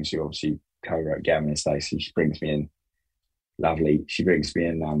 Ruth Jones, who obviously co-wrote Gavin and Stacey, she brings me in. Lovely. She brings me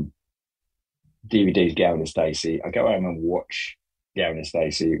in DVDs, Gavin and Stacey. I go home and watch Gavin and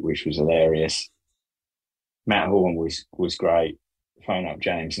Stacey, which was hilarious. Matt Horn was great. Phone up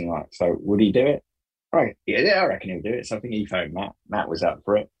James and like, so would he do it? Right. Yeah, I reckon he'll do it. So I think he phoned Matt. Matt was up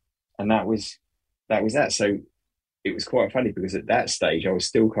for it. And that was that. So it was quite funny because at that stage I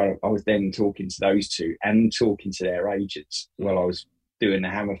was then talking to those two and talking to their agents while I was doing the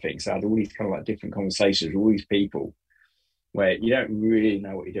Hammer thing. So I had all these kind of like different conversations with all these people where you don't really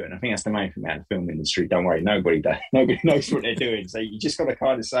know what you're doing. I think that's the main thing about the film industry. Don't worry, nobody does. Nobody knows what they're doing. So you just got to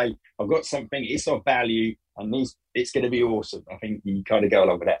kind of say, I've got something, it's of value, and it's going to be awesome. I think you kind of go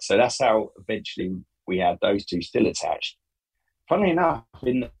along with that. So that's how eventually we had those two still attached. Funnily enough,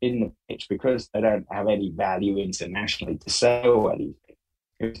 in the pitch, because they don't have any value internationally to sell anything,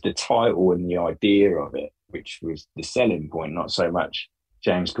 it was the title and the idea of it, which was the selling point, not so much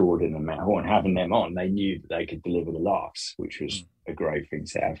James Corden and Matt Horn. Having them on, they knew that they could deliver the laughs, which was a great thing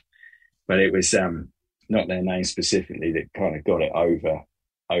to have. But it was not their name specifically that kind of got it over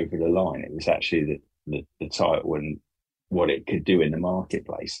the line. It was actually the title and what it could do in the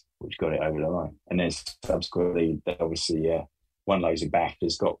marketplace, which got it over the line. And then subsequently, they obviously won loads of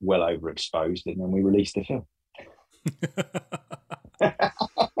BAFTAs, got well overexposed, and then we released the film.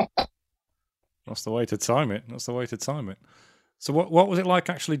 That's the way to time it. So what was it like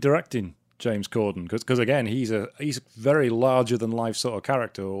actually directing James Corden? Because again, he's a very larger than life sort of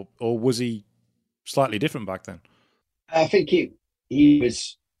character, or was he slightly different back then? I think he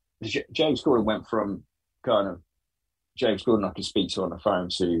was. James Corden went from kind of James Corden I could speak to on the phone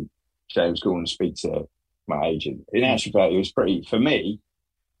to James Corden speak to my agent. In actual fact, it was pretty, for me,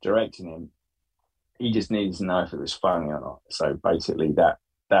 directing him, he just needed to know if it was funny or not. So basically that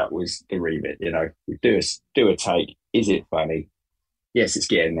was the remit, we do a take. Is it funny? Yes, it's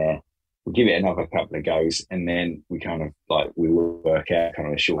getting there. We'll give it another couple of goes, and then we kind of we will work out kind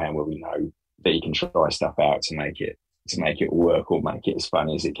of a shorthand where we know that you can try stuff out to make it work or make it as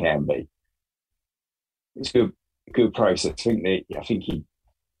funny as it can be. It's a good process. I think he,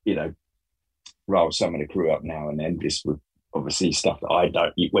 rolled some of the crew up now and then, just with obviously stuff that I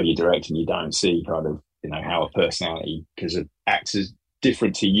don't. When you're directing, you don't see kind of how a personality, because an actor's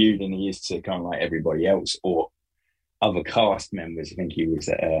different to you than he is to kind of like everybody else or other cast members. I think he was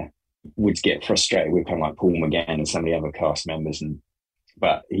would get frustrated with kind of like Paul McGann and some of the other cast members,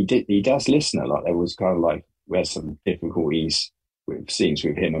 but he does listen a lot. There was kind of like we had some difficulties with scenes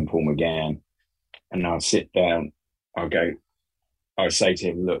with him and Paul McGann, and I'll sit down. I would say to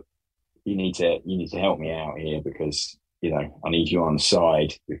him, look, you need to help me out here because I need you on the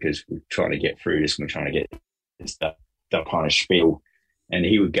side because we're trying to get through this. We're trying to get this that kind of spiel. And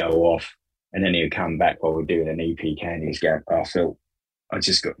he would go off, and then he would come back while we're doing an EPK, and he's going, "Oh, Phil, I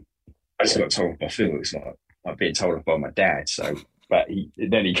just got told by Phil. It's like being told off by my dad." So, but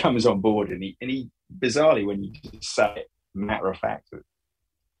then he comes on board, and he bizarrely, when you just say it, matter of fact,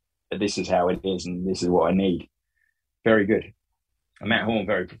 that this is how it is, and this is what I need. Very good. And Matt Horn,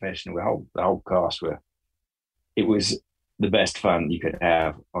 very professional. The whole cast were. It was the best fun you could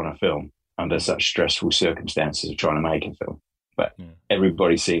have on a film under such stressful circumstances of trying to make a film. But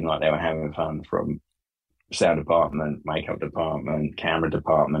everybody seemed like they were having fun, from sound department, makeup department, camera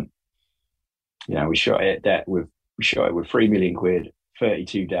department. You know, we shot it with £3 million,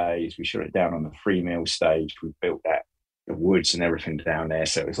 32 days. We shot it down on the 3 mil stage. We built that, the woods and everything down there.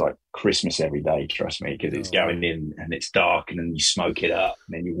 So it was like Christmas every day, trust me, because it's going in and it's dark and then you smoke it up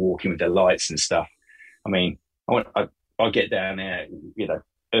and then you're walking with the lights and stuff. I mean, I'll get down there, you know,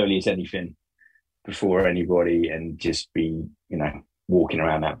 early as anything, before anybody, and just be, you know, walking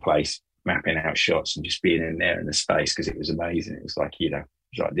around that place, mapping out shots and just being in there in the space, because it was amazing. It was like, you know, it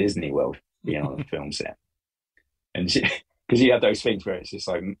was like Disney World being on a film set. And because you have those things where it's just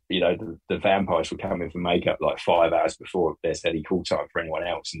like, you know, the vampires would come in for makeup like 5 hours before there's any call time for anyone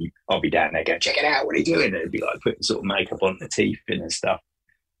else. And I'll be down there going, check it out, what are you doing? And it'd be like putting sort of makeup on the teeth and stuff.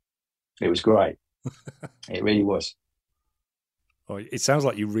 It was great. It really was. Oh, it sounds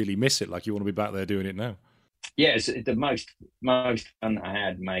like you really miss it, like you want to be back there doing it now. Yeah, it's the most fun I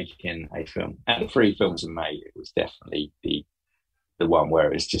had making a film. Out of the 3 films I made, it was definitely the one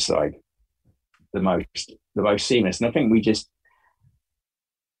where it's just like the most seamless. And I think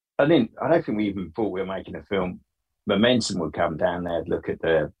I don't think we even thought we were making a film. Momentum would come down, they'd look at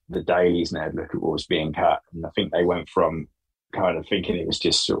the dailies and they'd look at what was being cut. And I think they went from kind of thinking it was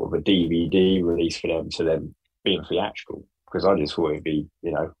just sort of a DVD release for them to them being theatrical. Because I just thought it'd be,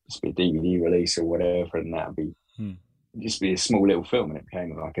 you know, just be a DVD release or whatever, and that'd be just be a small little film, and it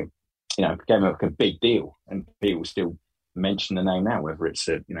became like a big deal, and people still mention the name now, whether it's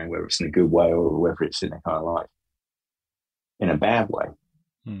in a good way or whether it's in a kind of like in a bad way.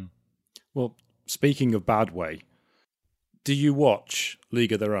 Well, speaking of bad way, do you watch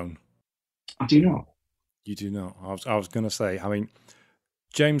League of Their Own? I do not. You do not. I was going to say. I mean,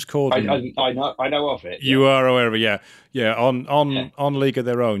 James Corden. I know of it. You are aware of it, yeah. On League of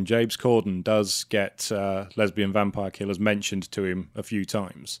Their Own, James Corden does get lesbian vampire killers mentioned to him a few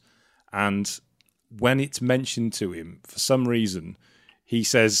times, and when it's mentioned to him, for some reason, he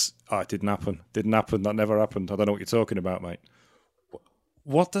says, "Oh, it didn't happen. That never happened. I don't know what you're talking about, mate."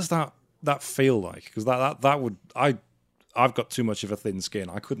 What does that feel like? Because that would I've got too much of a thin skin.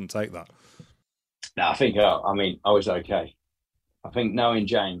 I couldn't take that. No, I think I was okay. I think knowing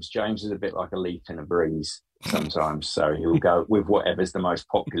James is a bit like a leaf in a breeze sometimes. So he'll go with whatever's the most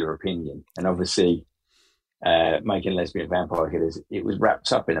popular opinion. And obviously, making Lesbian Vampire Killers, it was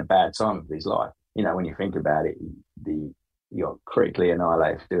wrapped up in a bad time of his life. You know, when you think about it, you got critically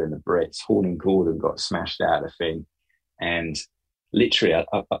annihilated for doing the Brits. Horn and Corden got smashed out of the thing. And literally,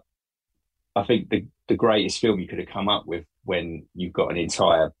 I think the greatest film you could have come up with when you've got an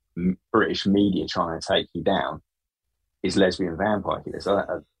entire British media trying to take you down is Lesbian Vampire Killers.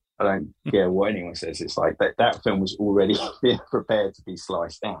 I don't care what anyone says. It's like that film was already being prepared to be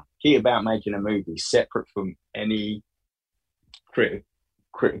sliced down. Key about making a movie separate from any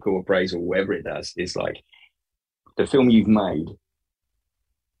critical appraisal, whatever it does, is like the film you've made.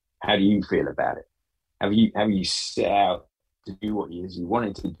 How do you feel about it? Have you set out to do what you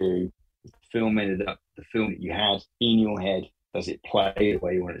wanted to do? The film ended up the film that you had in your head. Does it play the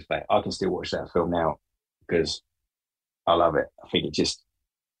way you want it to play? I can still watch that film now because I love it. I think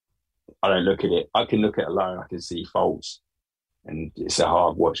I don't look at it. I can look at it alone. I can see faults, and it's a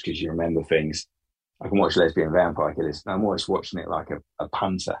hard watch because you remember things. I can watch Lesbian Vampire Killers, and I'm always watching it like a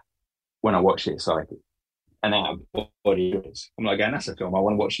punter. When I watch it, it's like an out-of-body experience. I'm like going, that's a film I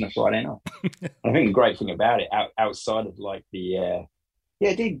want to watch on a Friday night. I think the great thing about it, outside of like it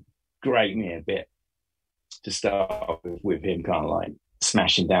did grate me a bit to start with him kind of like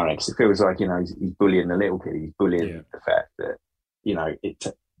smashing down it, because it feels like, you know, he's bullying the little kid. He's bullying the fact that, you know,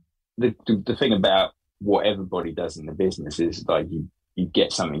 the thing about what everybody does in the business is like you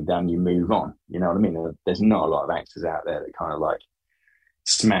get something done, you move on. You know what I mean? There's not a lot of actors out there that kind of like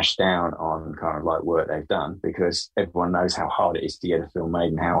smash down on kind of like work they've done, because everyone knows how hard it is to get a film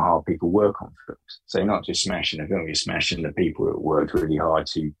made and how hard people work on films. So you're not just smashing a film, you're smashing the people that worked really hard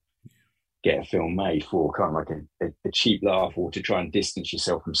to get a film made for kind of like a cheap laugh, or to try and distance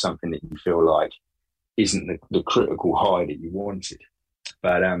yourself from something that you feel like isn't the critical high that you wanted.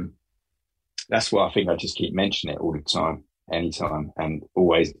 But that's why I think I just keep mentioning it all the time, anytime, and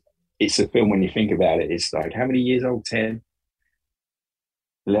always. It's a film, when you think about it, it's like, how many years old? 10,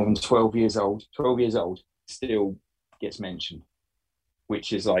 11, 12 years old. 12 years old, still gets mentioned,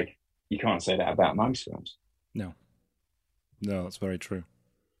 which is like, you can't say that about most films. No, that's very true.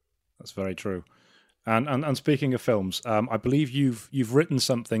 That's very true. And speaking of films, I believe you've written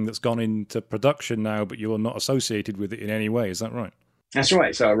something that's gone into production now, but you're not associated with it in any way. Is that right? That's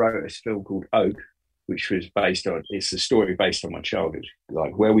right. So I wrote a film called Oak, which was it's a story based on my childhood.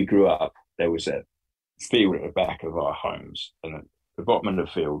 Like where we grew up, there was a field at the back of our homes, and at the bottom of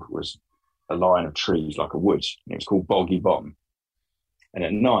the field was a line of trees, like a woods. And it was called Boggy Bottom. And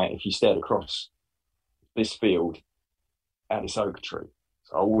at night, if you stared across this field at this oak tree,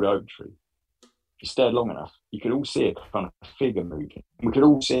 it's an old oak tree, if you stared long enough, you could all see a kind of figure moving. We could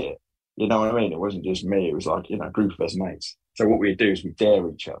all see it. You know what I mean? It wasn't just me. It was like, a group of us mates. So what we'd do is we'd dare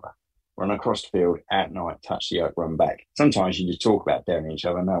each other, run across the field at night, touch the oak, run back. Sometimes you just talk about daring each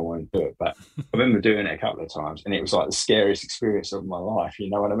other. No one would do it. But I remember doing it a couple of times, and it was like the scariest experience of my life. You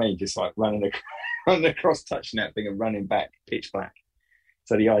know what I mean? Just like running across, touching that thing and running back, pitch black.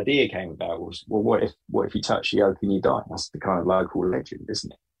 So the idea came about was, well, what if you touch the oak and you die? That's the kind of local legend,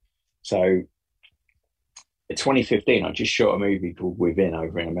 isn't it? So in 2015, I just shot a movie called Within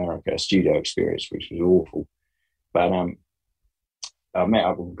over in America, a studio experience, which was awful. But I met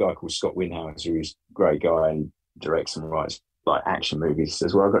up with a guy called Scott Winhouse, who's a great guy and directs and writes like action movies. He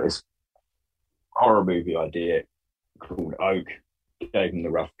says, well, I've got this horror movie idea called Oak. Gave him the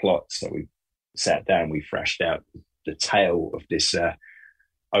rough plot. So we sat down, we thrashed out the tale of this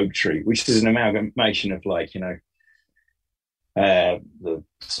oak tree, which is an amalgamation of the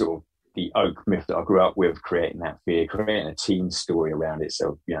sort of the oak myth that I grew up with, creating that fear, creating a teen story around it.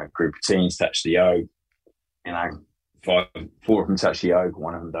 So, a group of teens touch the oak, four of them touch the oak,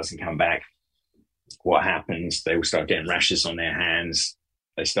 one of them doesn't come back. What happens? They all start getting rashes on their hands.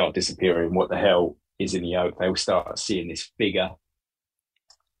 They start disappearing. What the hell is in the oak? They all start seeing this figure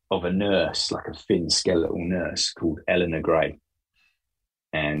of a nurse, like a thin skeletal nurse called Eleanor Gray.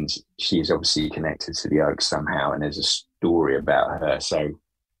 And she is obviously connected to the oak somehow, and there's a story about her. So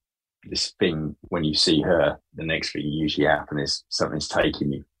this thing, when you see her, the next thing usually happens is something's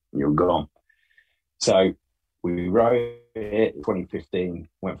taking you, and you're gone. So we wrote it in 2015,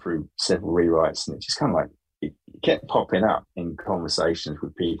 went through several rewrites, and it just kind of like, it kept popping up in conversations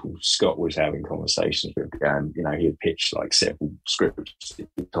with people. Scott was having conversations with, and he had pitched like several scripts.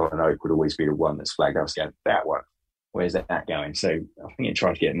 An Oak would always be the one that's flagged. I was going, that one, where's that going? So I think it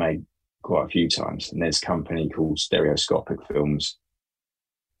tried to get made quite a few times. And there's a company called Stereoscopic Films.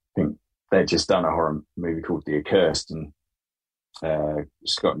 I think they'd just done a horror movie called The Accursed, and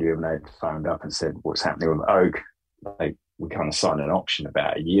Scott and Duvernet phoned up and said, what's happening with Oak? We kind of signed an option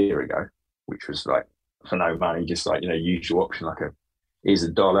about a year ago, which was like for no money, just like, usual option, like here's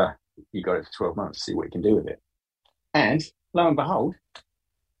 $1, you got it for 12 months, see what you can do with it. And lo and behold,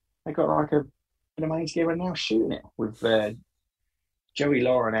 they got like a bit of money together and now shooting it with Joey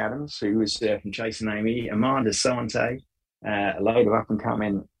Lauren Adams, who was from Chasing Amy, Amanda Sante, a load of up and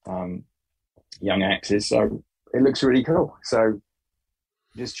coming young actors. So it looks really cool. So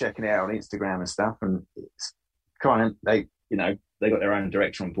just checking it out on Instagram and stuff, and it's kind of, they got their own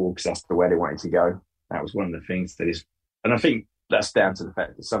director on board because that's the way they wanted to go. That was one of the things and I think that's down to the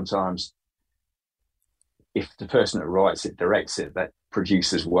fact that sometimes if the person that writes it, directs it, that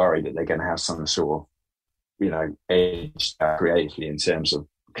producers worry that they're going to have some sort of, edge creatively in terms of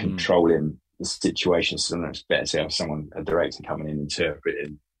controlling the situation. So it's better to have a director coming in and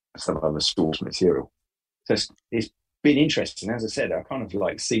interpreting some other source material. So it's been interesting. As I said, I've kind of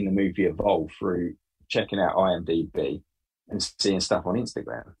like seen the movie evolve through checking out IMDb and seeing stuff on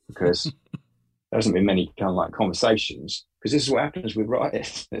Instagram, because there hasn't been many kind of like conversations, because this is what happens with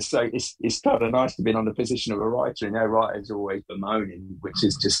writers. So it's kind of nice to be on the position of a writer, and writers are always bemoaning, which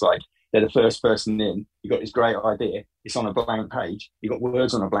is just like, they're the first person in, you got this great idea, it's on a blank page, you got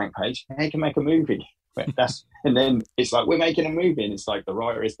words on a blank page, and you can make a movie. And then it's like, we're making a movie, and it's like the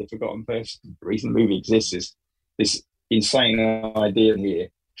writer is the forgotten person. The reason the movie exists is this insane idea here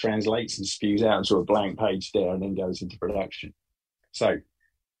translates and spews out into a blank page there and then goes into production. So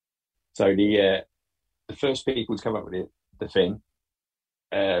the first people to come up with the thing,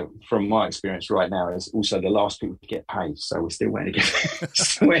 from my experience right now, is also the last people to get paid. So we're still waiting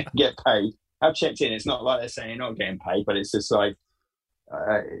to get paid. I've checked in. It's not like they're saying you're not getting paid, but it's just like,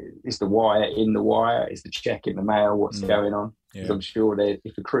 is the wire in the wire? Is the check in the mail? What's going on? Because I'm sure that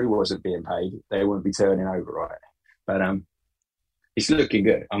if the crew wasn't being paid, they wouldn't be turning over, right? But it's looking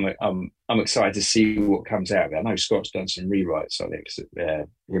good. I'm excited to see what comes out of it. I know Scott's done some rewrites on it because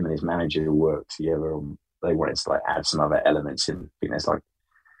him and his manager worked together. They wanted to like add some other elements in. I think there's like,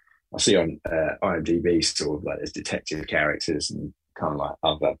 I see on IMDb sort of like there's detective characters and kind of like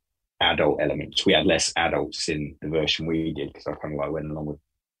other adult elements. We had less adults in the version we did because I kind of like went along with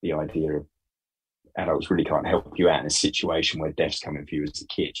the idea of adults really can't help you out in a situation where death's coming for you as a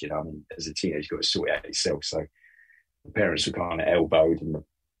kid. I mean, as a teenager, you've got to sort it out yourself. So the parents were kind of elbowed and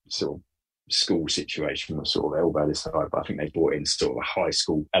sort of school situation was sort of elbowed aside, but I think they brought in sort of a high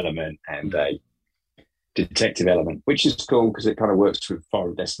school element and a detective element, which is cool because it kind of works with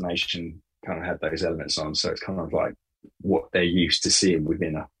Final Destination, kind of had those elements on. So it's kind of like what they're used to seeing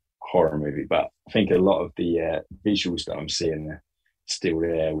within a horror movie. But I think a lot of the visuals that I'm seeing are still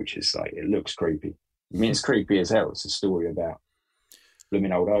there, which is like, it looks creepy. I mean, it's creepy as hell. It's a story about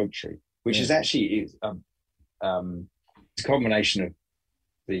blooming old oak tree, which is actually it's a combination of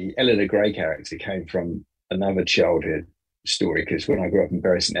the Eleanor Gray character came from another childhood story, because when I grew up in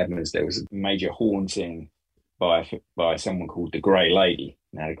Bury St Edmunds, there was a major haunting by someone called the Grey Lady.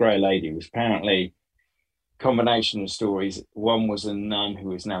 Now, the Grey Lady was apparently a combination of stories. One was a nun who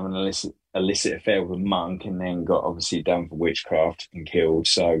was now an illicit affair with a monk and then got obviously done for witchcraft and killed.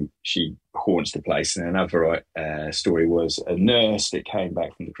 So she haunts the place. And another story was a nurse that came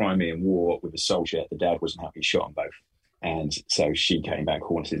back from the Crimean War with a soldier. The dad wasn't happy, shot them both. And so she came back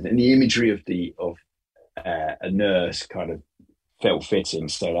haunted. And the imagery of a nurse kind of felt fitting.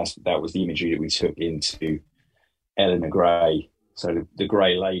 So that was the imagery that we took into Eleanor Gray. So the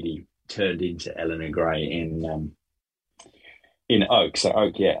Grey Lady turned into Eleanor Gray in Oak. So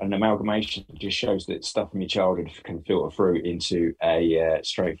Oak, an amalgamation just shows that stuff from your childhood can filter through into a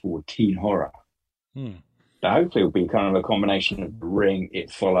straightforward teen horror. But hopefully it'll be kind of a combination of The Ring,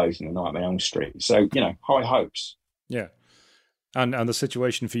 It Follows, and The Nightmare on Elm Street. So, high hopes. Yeah. And the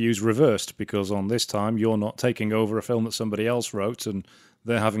situation for you is reversed, because on this time you're not taking over a film that somebody else wrote and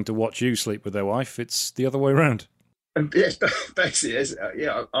they're having to watch you sleep with their wife. It's the other way around. Yes, basically,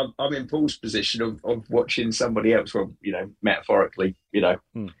 I'm in Paul's position of watching somebody else, metaphorically,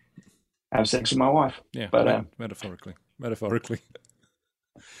 have sex with my wife. Yeah, but metaphorically.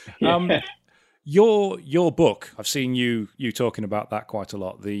 Yeah. Your book, I've seen you talking about that quite a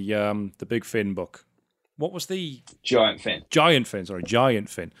lot. The Big Fin book. What was the Giant Fin? Giant Fin.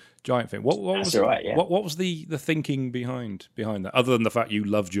 What was all right, yeah. What was the thinking behind that? Other than the fact you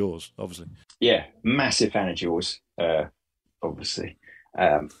loved Jaws, obviously. Yeah, massive fan of Jaws. Obviously,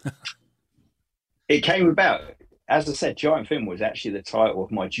 it came about. As I said, Giant Fin was actually the title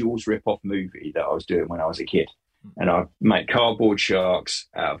of my Jaws rip-off movie that I was doing when I was a kid, and I make cardboard sharks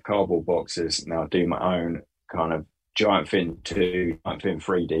out of cardboard boxes, and I do my own kind of Giant Fin 2, Giant Fin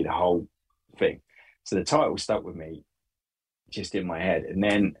 3D, the whole thing. So the title stuck with me just in my head. And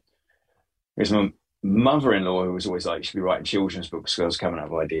then there's my mother-in-law who was always like, you should be writing children's books, because I was coming up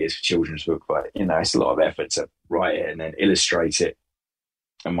with ideas for children's book, but it's a lot of effort to write it and then illustrate it.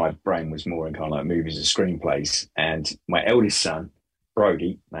 And my brain was more in kind of like movies and screenplays. And my eldest son,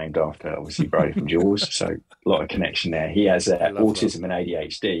 Brody, named after obviously Brody from Jaws, so a lot of connection there. He has autism and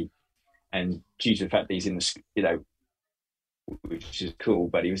ADHD. And due to the fact that he's in the, which is cool,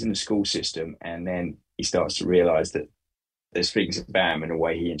 but he was in the school system, and then he starts to realise that there's things about him and the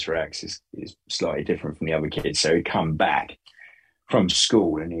way he interacts is slightly different from the other kids. So he'd come back from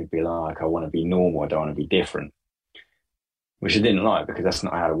school and he'd be like, I want to be normal, I don't want to be different, which I didn't like, because that's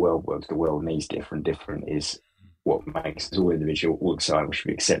not how the world works. The world needs different. Different is what makes us all individual, all excited. We should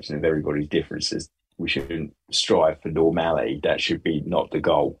be accepting of everybody's differences. We shouldn't strive for normality. That should be not the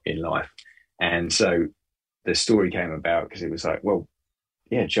goal in life. And so the story came about because it was like, well,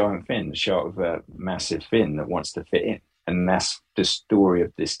 yeah, Giant Fin, the shark with a massive fin that wants to fit in. And that's the story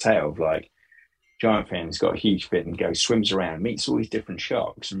of this tale of like, Giant Fin's got a huge fin and swims around, meets all these different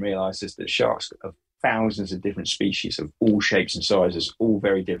sharks, and realizes that sharks are thousands of different species of all shapes and sizes, all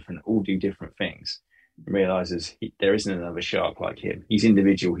very different, all do different things. And realizes there isn't another shark like him. He's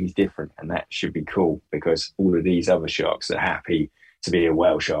individual, he's different, and that should be cool, because all of these other sharks are happy to be a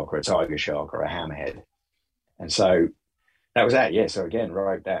whale shark or a tiger shark or a hammerhead. And so that was that, yeah. So again,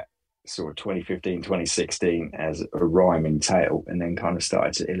 wrote that sort of 2015, 2016 as a rhyming tale, and then kind of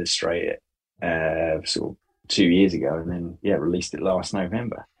started to illustrate it sort of 2 years ago, and then, released it last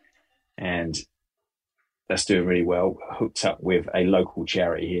November. And that's doing really well. Hooked up with a local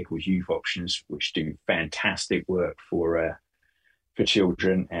charity here called Youth Options, which do fantastic work for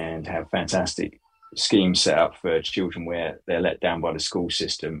children and have fantastic schemes set up for children where they're let down by the school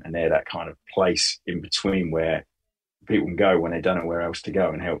system, and they're that kind of place in between where people can go when they don't know where else to go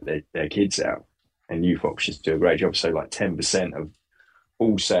and help their kids out. And Youth Options do a great job. So like 10% of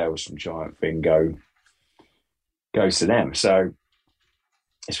all sales from Giant Fin goes to them. So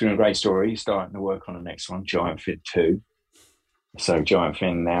it's been a great story. Starting to work on the next one, Giant Fin 2. So Giant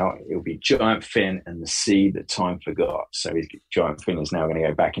Fin now, it'll be Giant Fin and the Sea That Time Forgot. So Giant Fin is now going to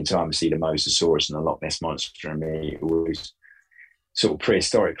go back in time to see the Mosasaurus and the Loch Ness Monster and me, all those sort of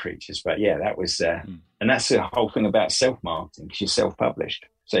prehistoric creatures. But yeah, that was, and that's the whole thing about self-marketing, because you're self-published.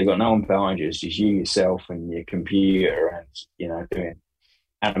 So you've got no one behind you, it's just you, yourself, and your computer, and, doing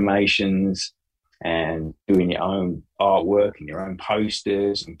animations and doing your own artwork and your own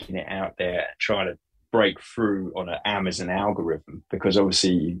posters and getting it out there and trying to break through on an Amazon algorithm, because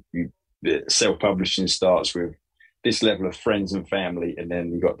obviously the self-publishing starts with this level of friends and family, and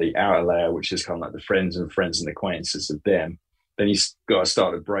then you've got the outer layer, which is kind of like the friends and acquaintances of them. Then you've got to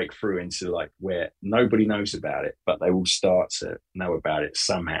start to break through into like where nobody knows about it, but they will start to know about it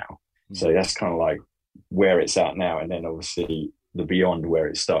somehow. Mm-hmm. So that's kind of like where it's at now. And then obviously the beyond, where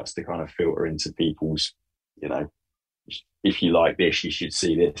it starts to kind of filter into people's, you know, if you like this, you should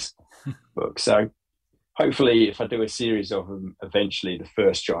see this book. So hopefully if I do a series of them, eventually the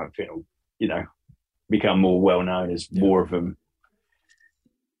first giant fin will, you know, become more well known as more of them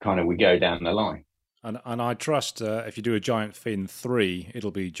kind of we go down the line. And I trust if you do a Giant Fin 3,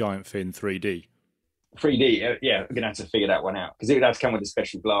 it'll be Giant Fin 3D. 3D, yeah, we're going to have to figure that one out, because it would have to come with the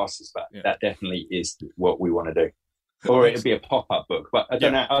special glasses, but that definitely is what we want to do. Or it'd be a pop-up book, but I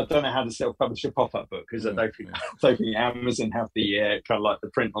don't know how to self-publish a pop-up book, because I don't think Amazon have the kind of like the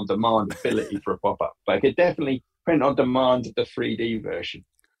print-on-demand ability for a pop-up. But I could definitely print-on-demand the 3D version.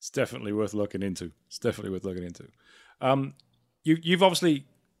 It's definitely worth looking into. You've obviously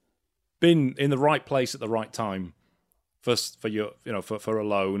been in the right place at the right time for your, you know, for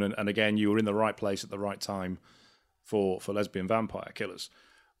Alone, and again you were in the right place at the right time for Lesbian Vampire Killers.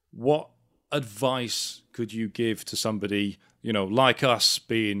 What advice could you give to somebody, you know, like us,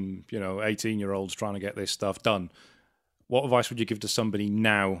 being, you know, 18-year-olds trying to get this stuff done? What advice would you give to somebody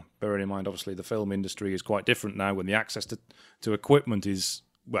now, bearing in mind obviously the film industry is quite different now, when the access to equipment is,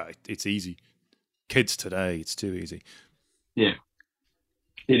 well, it's easy. Kids today, it's too easy. Yeah,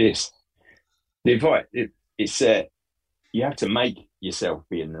 it is. The advice, it's you have to make yourself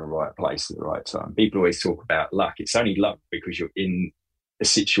be in the right place at the right time. People always talk about luck. It's only luck because you're in a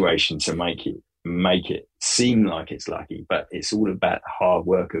situation to make it seem like it's lucky, but it's all about the hard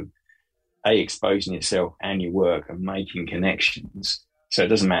work of exposing yourself and your work and making connections. So it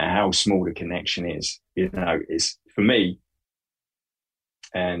doesn't matter how small the connection is. You know, it's for me,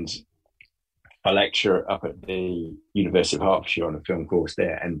 and I lecture up at the University of Hertfordshire on a film course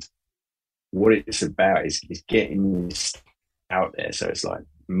there, and what it's about is getting this out there. So it's like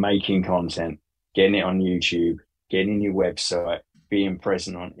making content, getting it on YouTube, getting your website, being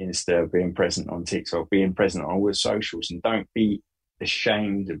present on Insta, being present on TikTok, being present on all the socials, and don't be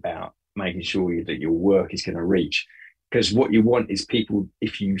ashamed about making sure that your work is going to reach. Because what you want is people,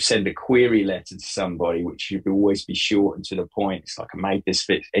 if you send a query letter to somebody, which should always be short and to the point, it's like I made this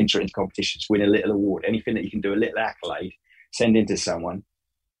fit, enter into competitions, win a little award, anything that you can do, a little accolade, send into someone.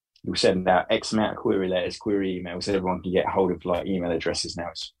 You'll send out X amount of query letters, query emails. Everyone can get hold of like email addresses now.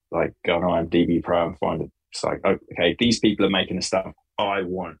 It's like go on IMDb Pro and find it. It's like, okay, these people are making the stuff I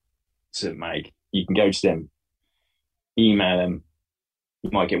want to make. You can go to them, email them. You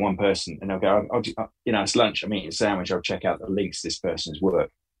might get one person and they'll go, you know, it's lunch, I'm eating a sandwich, I'll check out the links to this person's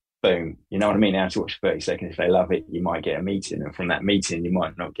work. Boom. You know what I mean? Now to watch 30 seconds. If they love it, you might get a meeting. And from that meeting, you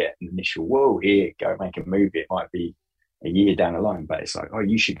might not get an initial, whoa, here, go make a movie. It might be a year down the line, but it's like, oh,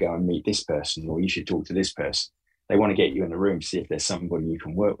 you should go and meet this person, or you should talk to this person. They want to get you in the room to see if there's somebody you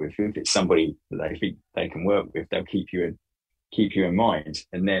can work with. If it's somebody that they think they can work with, they'll keep you in mind.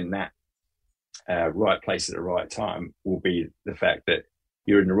 And then that right place at the right time will be the fact that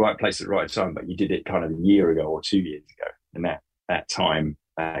you're in the right place at the right time, but you did it kind of a year ago or 2 years ago. And that time,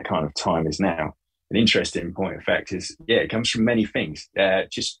 that kind of time is now. An interesting point of fact is, it comes from many things.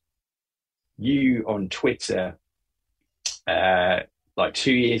 Just you on Twitter, like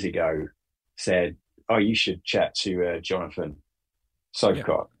 2 years ago, said, oh, you should chat to Jonathan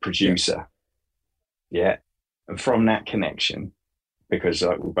Sofcott, producer. Yeah. And from that connection, because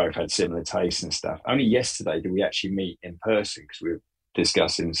like, we both had similar tastes and stuff, only yesterday did we actually meet in person, because we were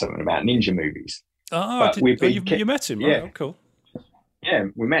discussing something about ninja movies. You met him, right? Yeah. Oh, cool. Yeah,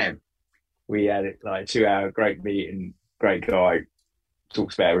 we met him. We had like a 2-hour great meeting, great guy,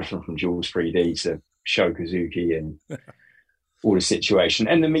 talks about everything from Jaws 3D to Shokazuki and all the situation.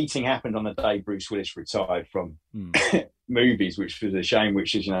 And the meeting happened on the day Bruce Willis retired from movies, which was a shame,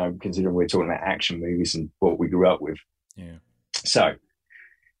 which is, you know, considering we're talking about action movies and what we grew up with. Yeah. So,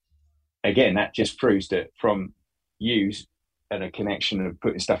 again, that just proves that from you and a connection of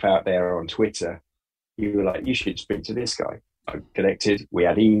putting stuff out there on Twitter, you were like, you should speak to this guy. I connected, we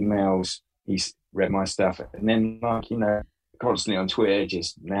had emails, he's read my stuff, and then, like, you know, constantly on Twitter,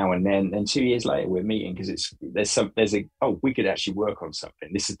 just now and then. And 2 years later, we're meeting because we could actually work on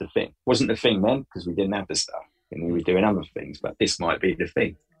something. This is the thing. Wasn't the thing then because we didn't have the stuff and we were doing other things, but this might be the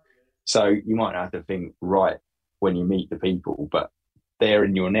thing. So you might not have the thing right when you meet the people, but they're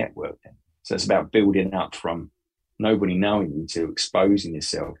in your network then. So it's about building up from nobody knowing you to exposing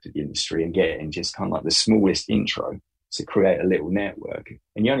yourself to the industry and getting just kind of like the smallest intro to create a little network.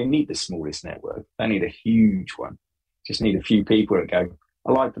 And you only need the smallest network. You don't need a huge one. Just need a few people that go,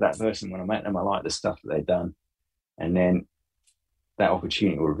 I liked that person when I met them. I like the stuff that they've done. And then that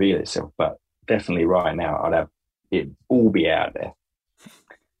opportunity will reveal itself. But definitely right now, I'd have it all be out there.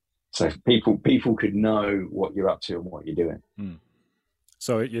 So people could know what you're up to and what you're doing. Mm.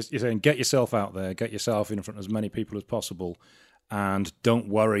 So you're saying get yourself out there, get yourself in front of as many people as possible, and don't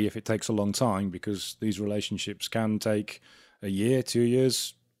worry if it takes a long time, because these relationships can take a year, 2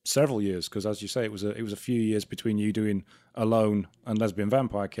 years, several years. Because as you say, it was a few years between you doing Alone and Lesbian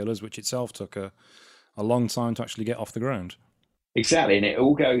Vampire Killers, which itself took a long time to actually get off the ground. Exactly, and it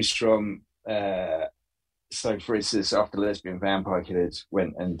all goes from. So, for instance, after Lesbian Vampire Killers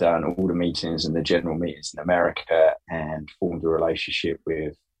went and done all the meetings and the general meetings in America and formed a relationship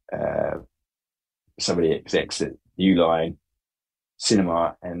with some of the execs at Uline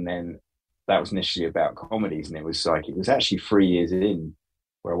Cinema, and then that was initially about comedies, and it was actually 3 years in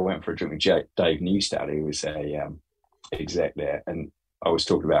where I went for a drink with Dave Newstad, who was a exec there, and I was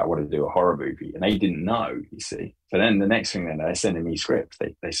talking about I wanted to do a horror movie, and they didn't know, you see. So then the next thing, then they sent me scripts.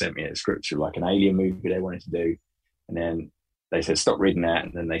 They sent me a script for like an alien movie they wanted to do, and then they said stop reading that,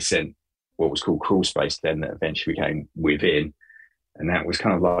 and then they sent what was called Crawl Space, then that eventually became Within, and that was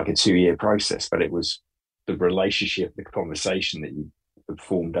kind of like a 2-year process. But it was the relationship, the conversation that you have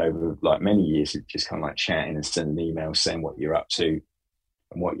formed over like many years of just kind of like chatting and sending emails saying what you're up to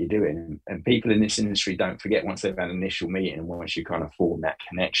and what you're doing. And people in this industry don't forget, once they've had an initial meeting and once you kind of form that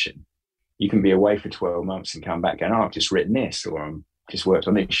connection, you can be away for 12 months and come back going, oh, I've just written this, or I'm just worked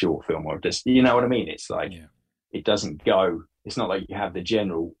on this short film, or just, you know what I mean? It's like, It doesn't go, it's not like you have the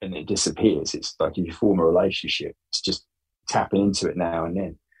general and it disappears. It's like if you form a relationship, it's just tapping into it now and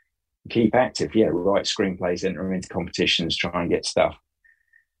then. Keep active, write screenplays, enter into competitions, try and get stuff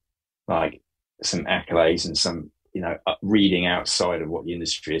like some accolades and some, reading outside of what the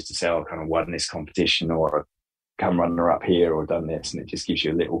industry is to say, oh, I kind of won this competition, or come runner up here, or done this. And it just gives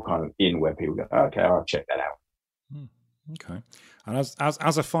you a little kind of in where people go, oh, okay, I'll check that out. Okay. And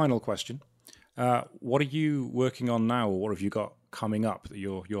as a final question, what are you working on now, or what have you got coming up that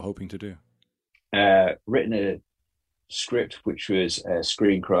you're hoping to do? Written a script, which was a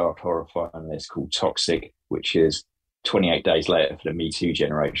Screencraft horror finalist called Toxic, which is 28 days later for the Me Too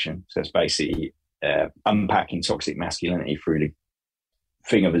generation. So it's basically unpacking toxic masculinity through the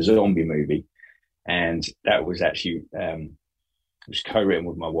thing of a zombie movie. And that was actually it was co-written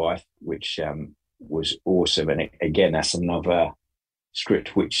with my wife, which was awesome. And again, that's another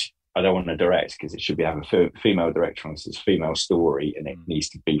script which I don't want to direct, because it should have a female director on. It's a female story, and it needs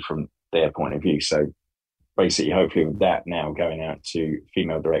to be from their point of view. So basically, hopefully with that now going out to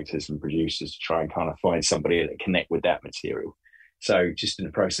female directors and producers to try and kind of find somebody that connect with that material. So just in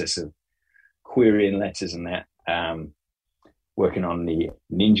the process of querying letters and that, working on the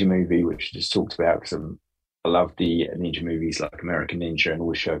Ninja movie, which I just talked about, because I love the Ninja movies like American Ninja and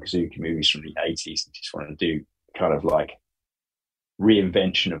all the Shokazuki movies from the 80s, and just want to do kind of like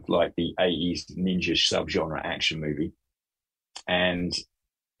reinvention of like the 80s ninja subgenre action movie. And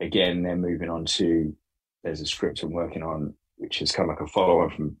again, then moving on to, there's a script I'm working on, which is kind of like a follow-on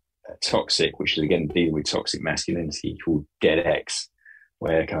from Toxic, which is again dealing with toxic masculinity, called Dead X,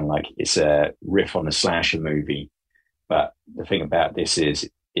 where kind of like it's a riff on a slasher movie. But the thing about this is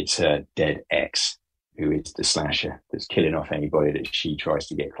it's a dead ex who is the slasher that's killing off anybody that she tries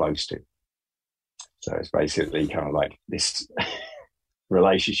to get close to. So it's basically kind of like this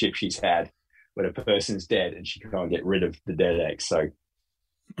relationship she's had where the person's dead and she can't get rid of the dead ex. So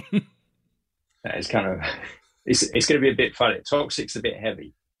that is kind of, it's going to be a bit funny. Toxic's a bit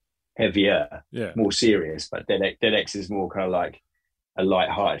heavier, more serious, but Dead X is more kind of like a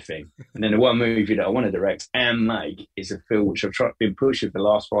light-hearted thing. And then the one movie that I want to direct and make is a film which I've been pushing for the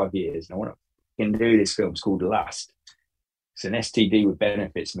last 5 years, and I want to do this film. It's called Lust. It's an STD with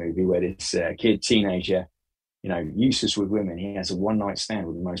benefits movie where this kid, teenager, useless with women, he has a one-night stand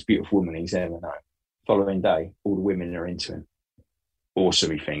with the most beautiful woman he's ever known. Following day, all the women are into him.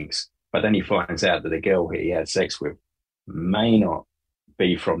 Awesome, he thinks. But then he finds out that the girl he had sex with may not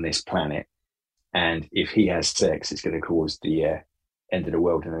be from this planet, and if he has sex, it's going to cause the end of the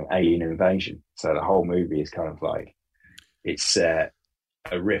world and an alien invasion. So the whole movie is kind of like, it's a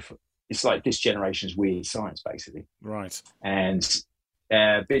riff. It's like this generation's Weird Science, basically. Right. And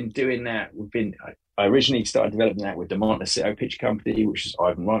been doing that. I originally started developing that with the Montecito Picture Company, which is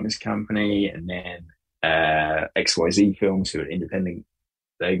Ivan Reitman's company, and then XYZ Films, who are independent.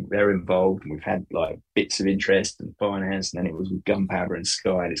 They're involved, and we've had like bits of interest and finance, and then it was with Gunpowder and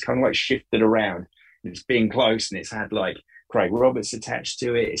Sky, and it's kind of like shifted around. It's been close, and it's had like Craig Roberts attached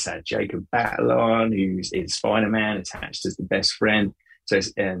to it. It's had Jacob Batalon, who's in Spider-Man, attached as the best friend. So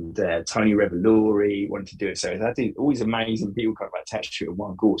Tony Revolori wanted to do it. So it's had all these amazing people kind of attached to it in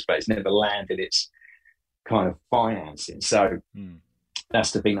one course, but it's never landed its kind of financing. So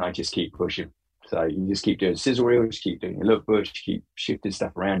that's the thing that I just keep pushing. So you just keep doing sizzle reels, you keep doing your lookbooks, you keep shifting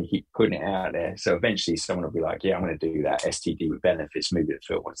stuff around, you keep putting it out there. So eventually someone will be like, yeah, I'm going to do that STD with benefits movie that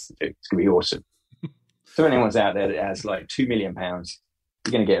Phil wants to do. It's going to be awesome. So anyone's out there that has like £2 million,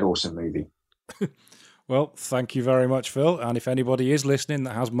 you're going to get an awesome movie. Well, thank you very much, Phil. And if anybody is listening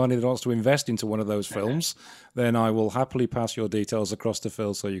that has money that wants to invest into one of those films, then I will happily pass your details across to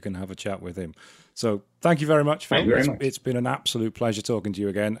Phil so you can have a chat with him. So thank you very much, Phil. Thank you very much. It's been an absolute pleasure talking to you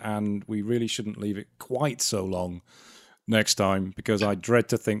again, and we really shouldn't leave it quite so long next time, because I dread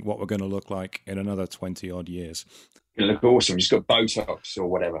to think what we're going to look like in another 20-odd years. You look awesome. You just got Botox or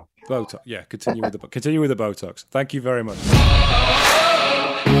whatever. Botox, yeah. Continue with the Botox. Thank you very much.